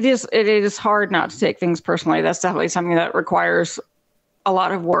 it is hard not to take things personally. That's definitely something that requires a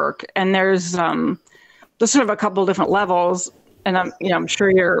lot of work. And there's sort of a couple different levels, and I'm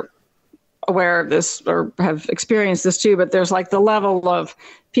sure you're aware of this or have experienced this too, but there's like the level of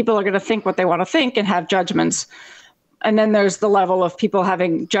people are going to think what they want to think and have judgments. And then there's the level of people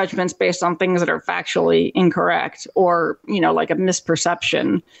having judgments based on things that are factually incorrect or, like a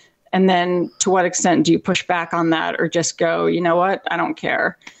misperception. And then to what extent do you push back on that, or just go, you know what, I don't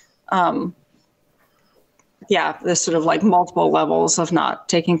care. There's sort of like multiple levels of not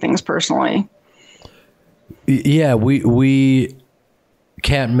taking things personally. Yeah, we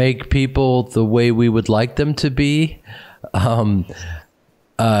can't make people the way we would like them to be.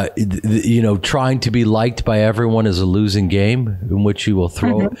 Trying to be liked by everyone is a losing game in which you will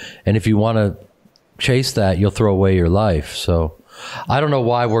throw. And if you want to chase that, you'll throw away your life. So I don't know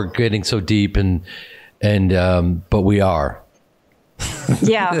why we're getting so deep but we are.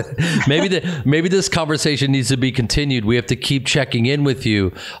 Yeah. Maybe this conversation needs to be continued. We have to keep checking in with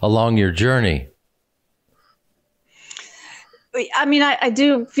you along your journey. I mean, I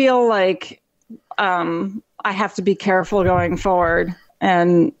do feel like I have to be careful going forward.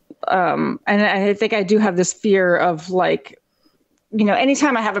 And I think I do have this fear of like,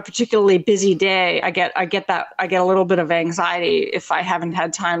 anytime I have a particularly busy day, I get a little bit of anxiety if I haven't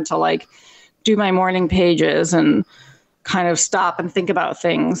had time to like do my morning pages and kind of stop and think about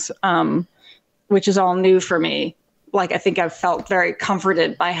things, which is all new for me. like, I think I've felt very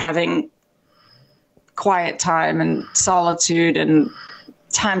comforted by having quiet time and solitude and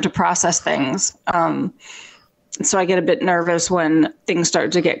time to process things. So I get a bit nervous when things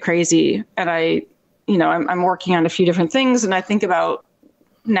start to get crazy, and I'm working on a few different things, and I think about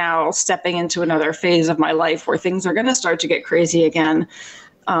now stepping into another phase of my life where things are going to start to get crazy again,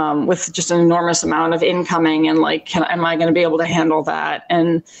 with just an enormous amount of incoming, and like, am I going to be able to handle that?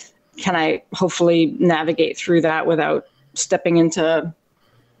 And can I hopefully navigate through that without stepping into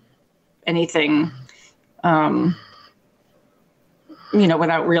anything,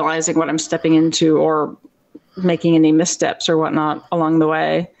 without realizing what I'm stepping into or making any missteps or whatnot along the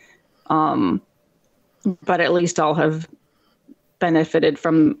way. But at least I'll have benefited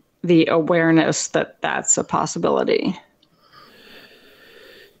from the awareness that that's a possibility.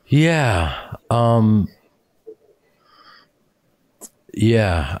 Yeah. You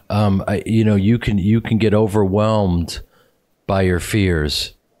can get overwhelmed by your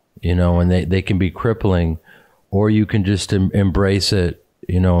fears, and they can be crippling, or you can just embrace it,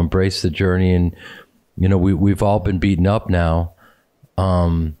 embrace the journey. And, we've all been beaten up now.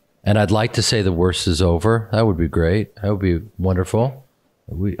 And I'd like to say the worst is over. That would be great. That would be wonderful.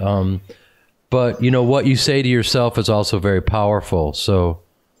 But what you say to yourself is also very powerful. So,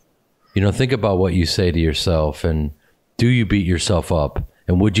 think about what you say to yourself, and do you beat yourself up?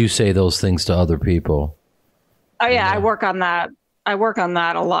 And would you say those things to other people? Oh yeah, I work on that. I work on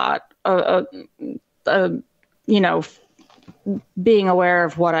that a lot. Being aware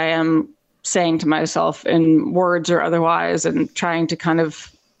of what I am saying to myself in words or otherwise, and trying to kind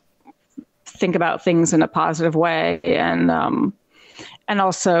of think about things in a positive way. And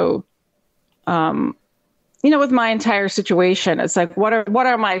also, with my entire situation, it's like, what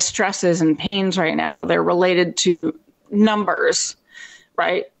are my stresses and pains right now? They're related to numbers,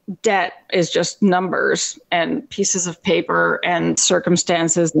 right? Debt is just numbers and pieces of paper and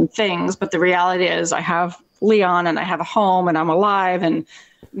circumstances and things. But the reality is I have Leon, and I have a home, and I'm alive, and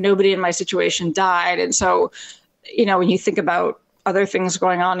nobody in my situation died. And so, when you think about other things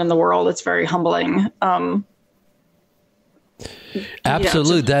going on in the world, it's very humbling.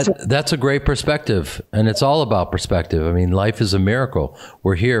 Absolutely. That's a great perspective. And it's all about perspective. I mean, life is a miracle.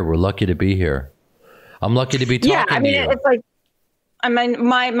 We're here. We're lucky to be here. I'm lucky to be talking to you. It's like,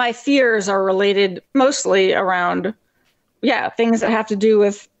 my fears are related mostly around, things that have to do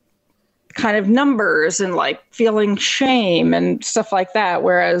with kind of numbers and like feeling shame and stuff like that.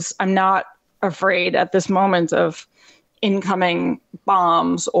 Whereas I'm not afraid at this moment of incoming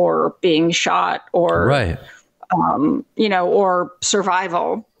bombs or being shot or, right. Or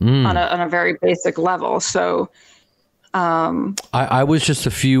survival on a very basic level. So, I was just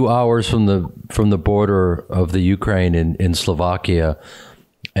a few hours from the border of the Ukraine in Slovakia,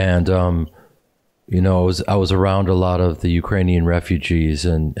 and I was around a lot of the Ukrainian refugees,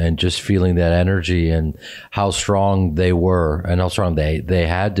 and just feeling that energy and how strong they were and how strong they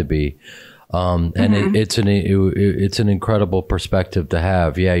had to be. And it's an incredible perspective to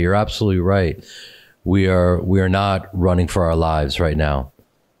have. Yeah, you're absolutely right. We are not running for our lives right now.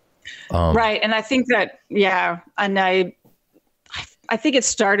 Right. And I think that, and I think it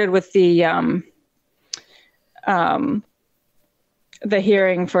started with the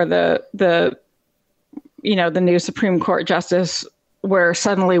hearing for the new Supreme Court justice, where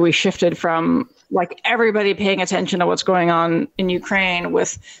suddenly we shifted from like everybody paying attention to what's going on in Ukraine,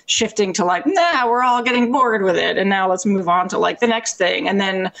 with shifting to like, we're all getting bored with it, and now let's move on to like the next thing. And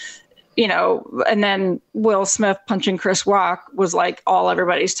then, and then Will Smith punching Chris Rock was like all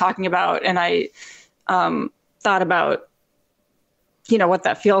everybody's talking about. And I thought about, what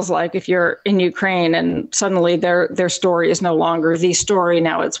that feels like if you're in Ukraine and suddenly their story is no longer the story.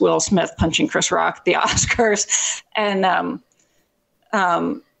 Now it's Will Smith punching Chris Rock at the Oscars. And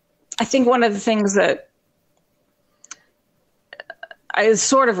I think one of the things that is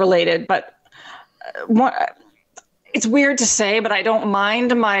sort of related, but it's weird to say, but I don't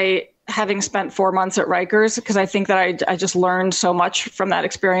mind my having spent 4 months at Rikers, because I think that I just learned so much from that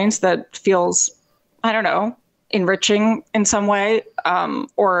experience that feels, I don't know, enriching in some way,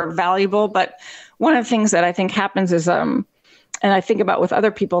 or valuable. But one of the things that I think happens is, and I think about with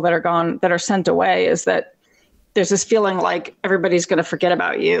other people that are gone, that are sent away, is that there's this feeling like everybody's going to forget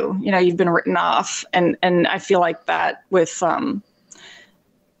about you. You've been written off. And I feel like that with,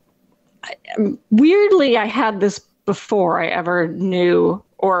 weirdly, I had this before I ever knew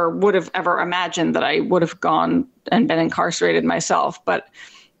or would have ever imagined that I would have gone and been incarcerated myself, but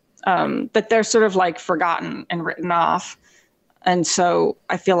that they're sort of like forgotten and written off. And so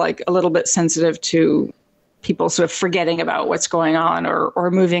I feel like a little bit sensitive to people sort of forgetting about what's going on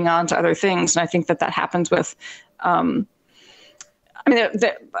or moving on to other things. And I think that happens with,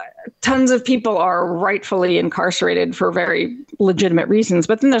 tons of people are rightfully incarcerated for very legitimate reasons,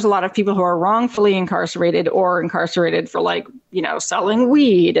 but then there's a lot of people who are wrongfully incarcerated or incarcerated for selling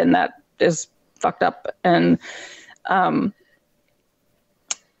weed, and that is fucked up. And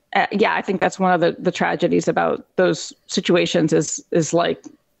I think that's one of the tragedies about those situations is like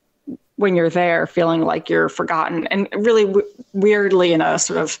when you're there feeling like you're forgotten, and really weirdly in a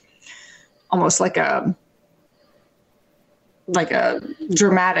sort of almost like a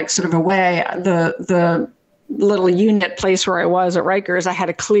dramatic sort of a way. The little unit place where I was at Rikers, I had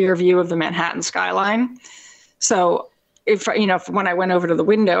a clear view of the Manhattan skyline. So if when I went over to the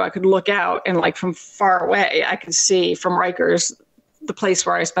window, I could look out, and like from far away, I could see from Rikers, the place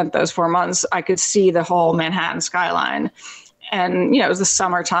where I spent those 4 months, I could see the whole Manhattan skyline. And, it was the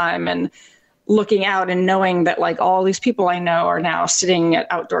summertime, and looking out and knowing that like all these people I know are now sitting at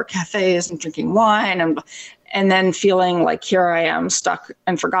outdoor cafes and drinking wine, and then feeling like here I am stuck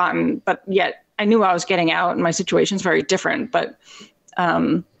and forgotten, but yet I knew I was getting out and my situation's very different. But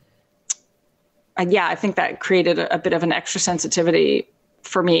I think that created a bit of an extra sensitivity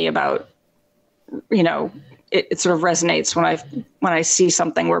for me about, it sort of resonates when I see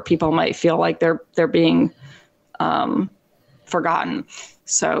something where people might feel like they're being forgotten.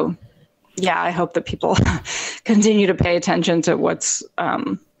 So yeah, I hope that people continue to pay attention to what's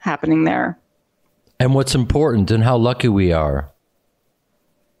happening there. And what's important, and how lucky we are.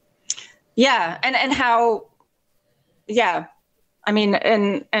 Yeah. And how, yeah. I mean,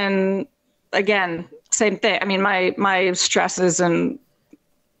 and again, same thing. I mean, my stresses and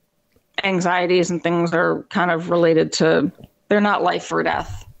anxieties and things are kind of related to, they're not life or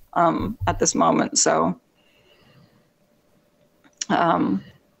death at this moment. So,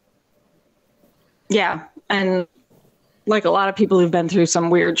 yeah. And like a lot of people who've been through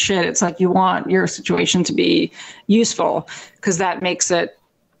some weird shit, it's like you want your situation to be useful, because that makes it,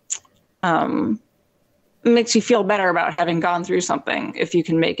 makes you feel better about having gone through something if you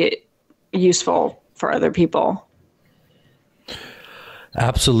can make it useful for other people.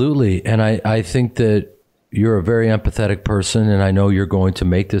 Absolutely. And I think that you're a very empathetic person, and I know you're going to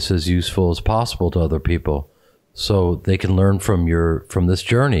make this as useful as possible to other people so they can learn from this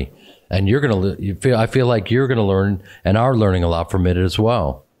journey. And I feel like you're going to learn and are learning a lot from it as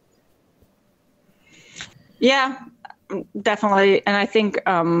well. Yeah, definitely. And I think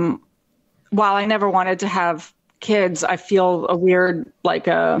while I never wanted to have kids, I feel a weird,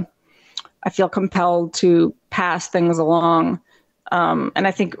 I feel compelled to pass things along. And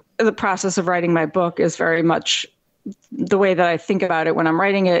I think the process of writing my book is very much the way that I think about it when I'm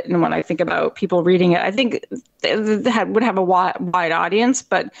writing it, and when I think about people reading it. I think it would have a wide audience,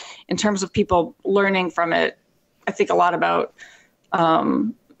 but in terms of people learning from it, I think a lot about,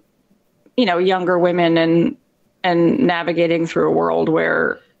 younger women and navigating through a world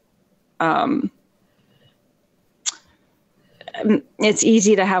where it's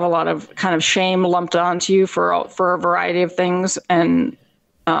easy to have a lot of kind of shame lumped onto you for a variety of things. And,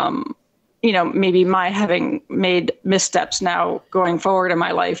 maybe my having made missteps now going forward in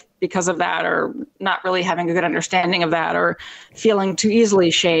my life because of that, or not really having a good understanding of that, or feeling too easily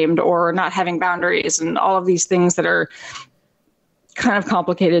shamed, or not having boundaries, and all of these things that are kind of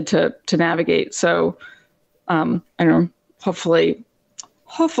complicated to navigate. So, I don't know, hopefully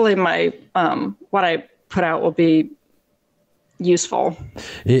my, what I put out will be useful.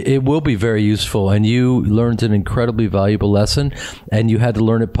 It will be very useful. And you learned an incredibly valuable lesson, and you had to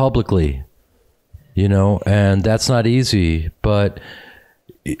learn it publicly, and that's not easy. But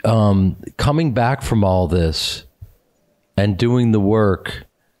coming back from all this and doing the work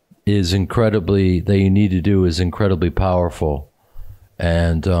is incredibly powerful.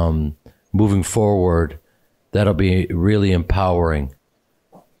 And moving forward, that'll be really empowering.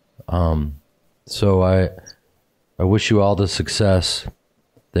 So I wish you all the success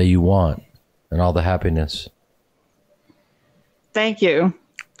that you want and all the happiness. Thank you.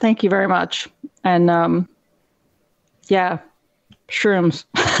 Thank you very much. And shrooms.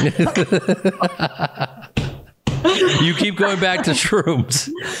 You keep going back to shrooms.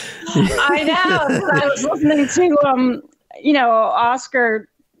 I know. I was listening to, Oscar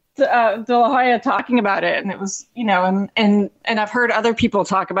De La Hoya talking about it, and it was, and I've heard other people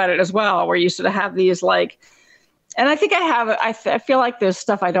talk about it as well, where you sort of have these and I think I feel like there's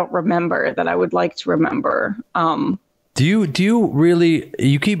stuff I don't remember that I would like to remember. Do you really,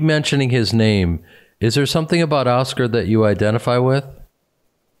 you keep mentioning his name. Is there something about Oscar that you identify with?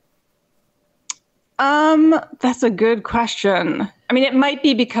 That's a good question. I mean, it might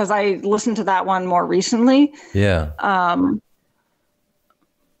be because I listened to that one more recently. Yeah.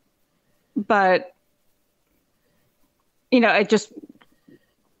 But,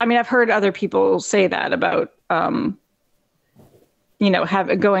 I've heard other people say that about, going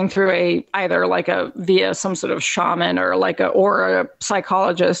through either via some sort of shaman or a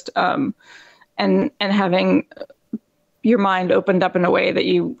psychologist, and having your mind opened up in a way that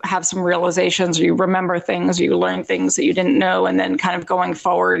you have some realizations, or you remember things, or you learn things that you didn't know, and then kind of going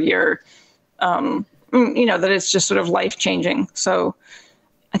forward, you're, that it's just sort of life changing. So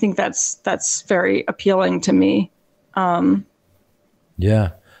I think that's very appealing to me. Yeah,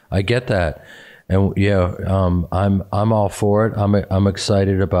 I get that. And yeah, I'm all for it. I'm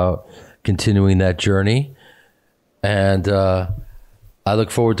excited about continuing that journey, and I look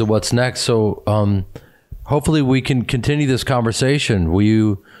forward to what's next. So hopefully we can continue this conversation. Will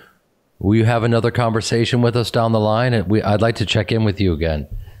you have another conversation with us down the line? I'd like to check in with you again.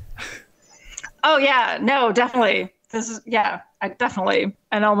 Oh yeah, no, definitely. I definitely,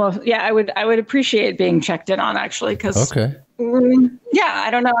 and almost, yeah, I would appreciate being checked in on, actually, because okay. Yeah,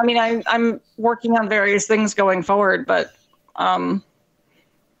 I don't know. I mean, I'm working on various things going forward, but don't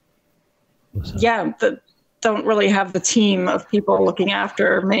really have the team of people looking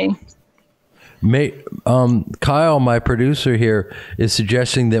after me. Kyle, my producer here, is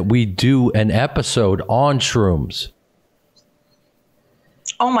suggesting that we do an episode on shrooms.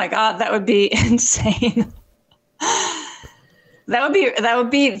 Oh my God, that would be insane. That would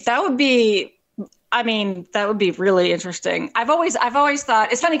be really interesting. I've always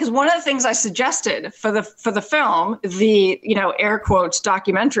thought it's funny because one of the things I suggested for the film, the air quotes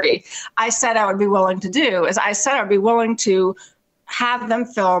documentary, I said I would be willing to do is I said I'd be willing to have them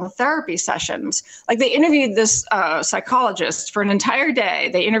film therapy sessions. Like, they interviewed this psychologist for an entire day.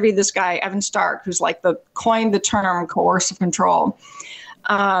 They interviewed this guy, Evan Stark, who's coined the term coercive control.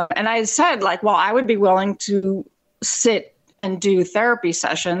 And I said, I would be willing to sit and do therapy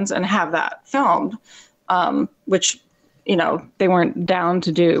sessions and have that filmed, which, they weren't down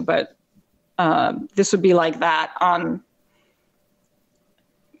to do, but this would be like that on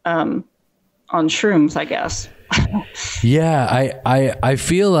shrooms, I guess. Yeah, I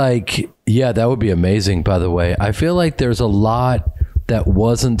feel like, yeah, that would be amazing, by the way. I feel like there's a lot that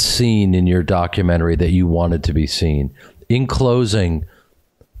wasn't seen in your documentary that you wanted to be seen. In closing,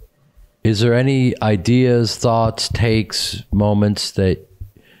 is there any ideas, thoughts, takes, moments that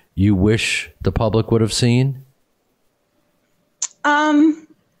you wish the public would have seen?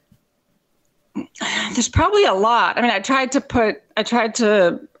 There's probably a lot. I mean, I tried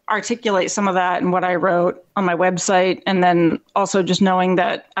to articulate some of that in what I wrote on my website, and then also just knowing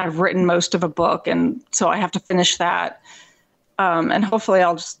that I've written most of a book, and so I have to finish that. And hopefully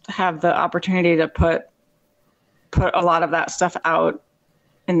I'll just have the opportunity to put a lot of that stuff out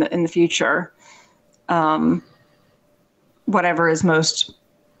in the future, whatever is most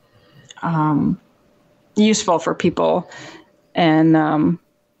useful for people. And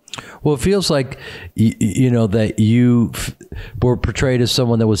well, it feels like that you were portrayed as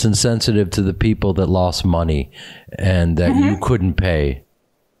someone that was insensitive to the people that lost money and that you couldn't pay.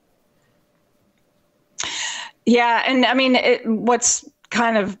 Yeah, and I mean, what's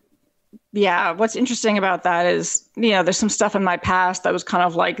interesting about that is, there's some stuff in my past that was kind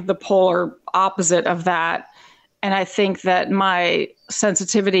of like the polar opposite of that. And I think that my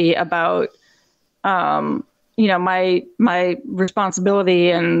sensitivity about, my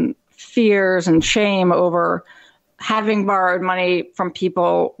responsibility and fears and shame over having borrowed money from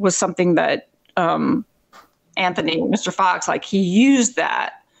people was something that Anthony, Mr. Fox, he used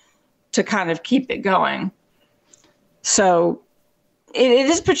that to kind of keep it going. So it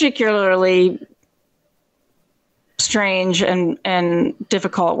is particularly strange and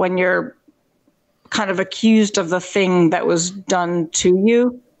difficult when you're kind of accused of the thing that was done to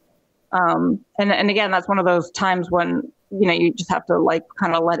you. And again, that's one of those times when, you just have to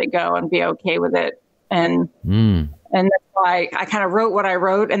kind of let it go and be okay with it. And that's why I kind of wrote what I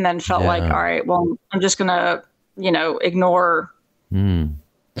wrote, and then felt all right, well, I'm just going to, ignore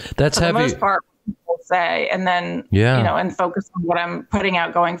that's for heavy. the most part people say, and then, and focus on what I'm putting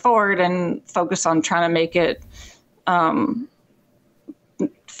out going forward, and focus on trying to make it,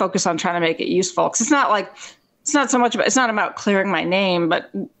 useful. 'Cause it's not about clearing my name, but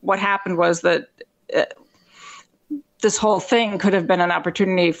what happened was that this whole thing could have been an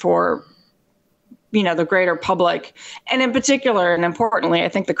opportunity for, the greater public. And in particular, and importantly, I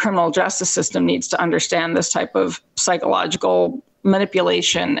think the criminal justice system needs to understand this type of psychological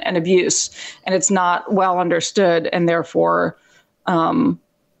manipulation and abuse. And it's not well understood. And therefore,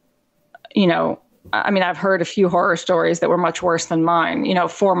 I mean, I've heard a few horror stories that were much worse than mine.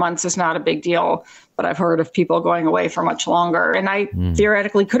 4 months is not a big deal, but I've heard of people going away for much longer. And I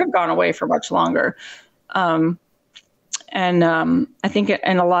theoretically could have gone away for much longer. I think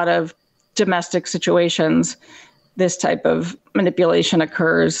in a lot of domestic situations, this type of manipulation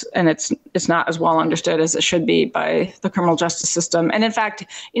occurs, and it's not as well understood as it should be by the criminal justice system. And in fact,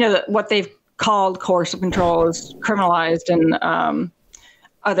 what they've called coercive control is criminalized in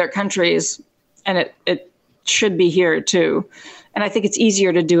other countries, and it should be here too. And I think it's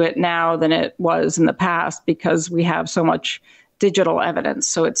easier to do it now than it was in the past because we have so much digital evidence.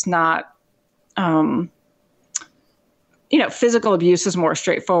 So it's not, physical abuse is more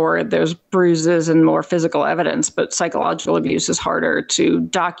straightforward. There's bruises and more physical evidence, but psychological abuse is harder to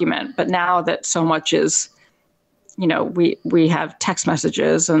document. But now that so much is, we have text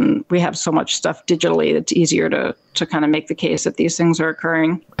messages and we have so much stuff digitally, it's easier to kind of make the case that these things are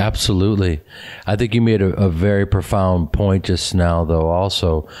occurring. Absolutely. I think you made a very profound point just now, though,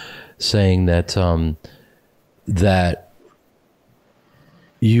 also saying that that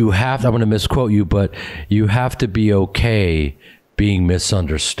you have, I'm going to misquote you, but you have to be okay being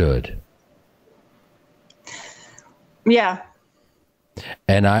misunderstood. Yeah.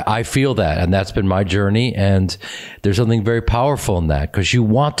 And I feel that, and that's been my journey. And there's something very powerful in that because you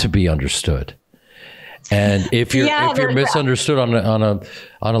want to be understood. And if you're misunderstood on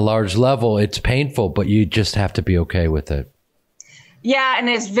a large level, it's painful, but you just have to be okay with it. Yeah, and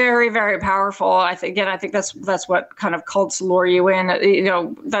it's very, very powerful. I think that's what kind of cults lure you in.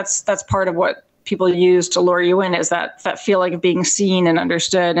 That's part of what people use to lure you in is that feeling of being seen and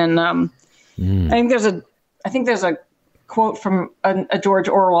understood. And I think there's a quote from a George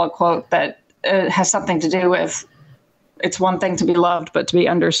Orwell quote that has something to do with it's one thing to be loved, but to be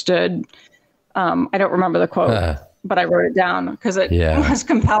understood. I don't remember the quote, but I wrote it down because it was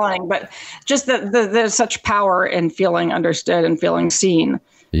compelling. But just that there's such power in feeling understood and feeling seen.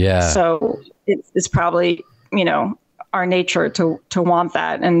 Yeah. So it's probably, our nature to want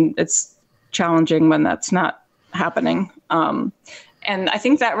that. And it's challenging when that's not happening. And I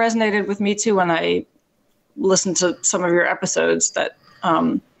think that resonated with me too when I listened to some of your episodes that,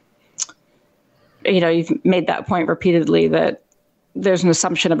 you've made that point repeatedly that there's an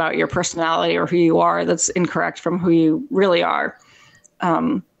assumption about your personality or who you are that's incorrect from who you really are.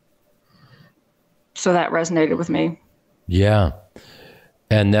 So that resonated with me. Yeah.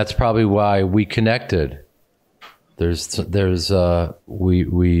 And that's probably why we connected. We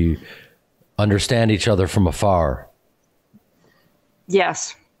understand each other from afar.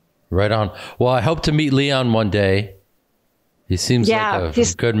 Yes. Right on. Well, I hope to meet Leon one day. He seems like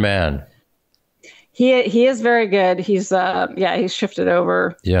a good man. He is very good. He's shifted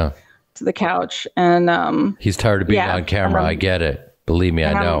over to the couch and he's tired of being on camera. I get it. Believe me,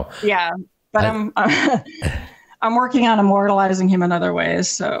 I know. But I'm working on immortalizing him in other ways.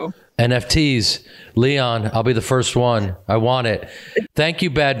 So NFTs, Leon, I'll be the first one. I want it. Thank you,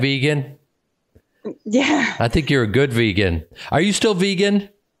 Bad Vegan. Yeah. I think you're a good vegan. Are you still vegan?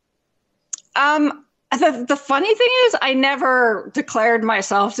 The funny thing is I never declared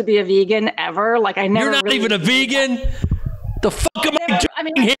myself to be a vegan ever. Like I never. You're not even a vegan? The fuck am I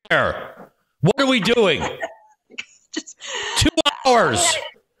doing here? What are we doing? Just 2 hours.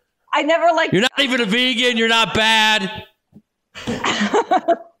 I never like. You're not even a vegan. You're not bad.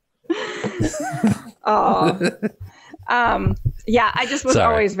 Yeah, I just was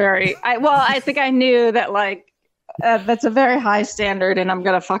always very. I think I knew that that's a very high standard, and I'm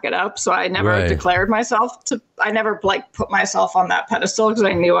gonna fuck it up. So I never declared myself to. I never put myself on that pedestal because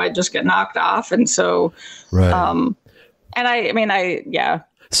I knew I'd just get knocked off, and so. And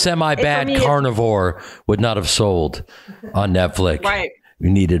Semi-bad carnivore would not have sold on Netflix. Right. You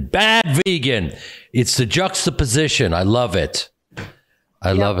needed bad vegan. It's the juxtaposition. I love it.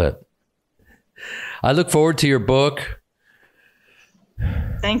 I love it. I look forward to your book.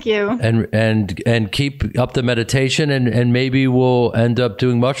 Thank you. And keep up the meditation and maybe we'll end up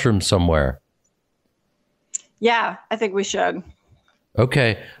doing mushrooms somewhere. Yeah, I think we should.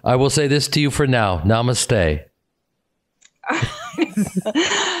 Okay. I will say this to you for now. Namaste.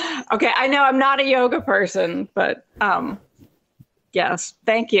 Okay. I know I'm not a yoga person, but yes.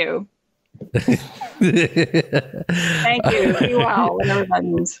 Thank you. Thank you. Be well. Whatever that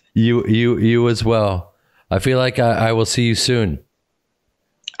means. You as well. I feel like I will see you soon.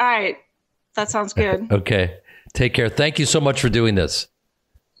 All right. That sounds good. Okay. Take care. Thank you so much for doing this.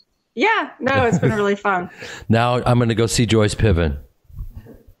 Yeah. No, it's been really fun. Now I'm going to go see Joyce Piven.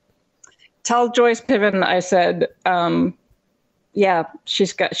 Tell Joyce Piven I said,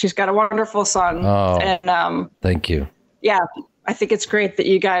 she's got a wonderful son. Oh, and thank you. Yeah. I think it's great that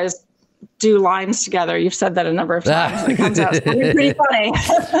you guys do lines together. You've said that a number of times. It comes out pretty funny.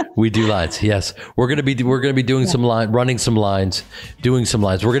 We do lines. Yes, we're gonna be doing some running some lines, doing some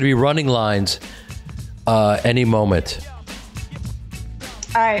lines. We're gonna be running lines any moment.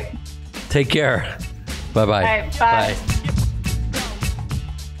 All right. Take care. Bye-bye. All right, bye.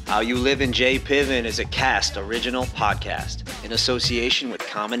 How You Live in J. Piven is a Cast original podcast in association with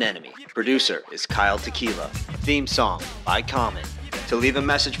Common Enemy. Producer is Kyle Tequila. Theme song by Common. To leave a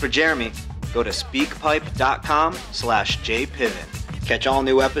message for Jeremy, go to speakpipe.com/jpiven. Catch all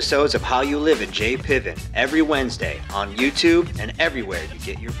new episodes of How You Live in J. Piven every Wednesday on YouTube and everywhere you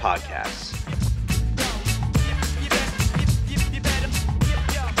get your podcasts.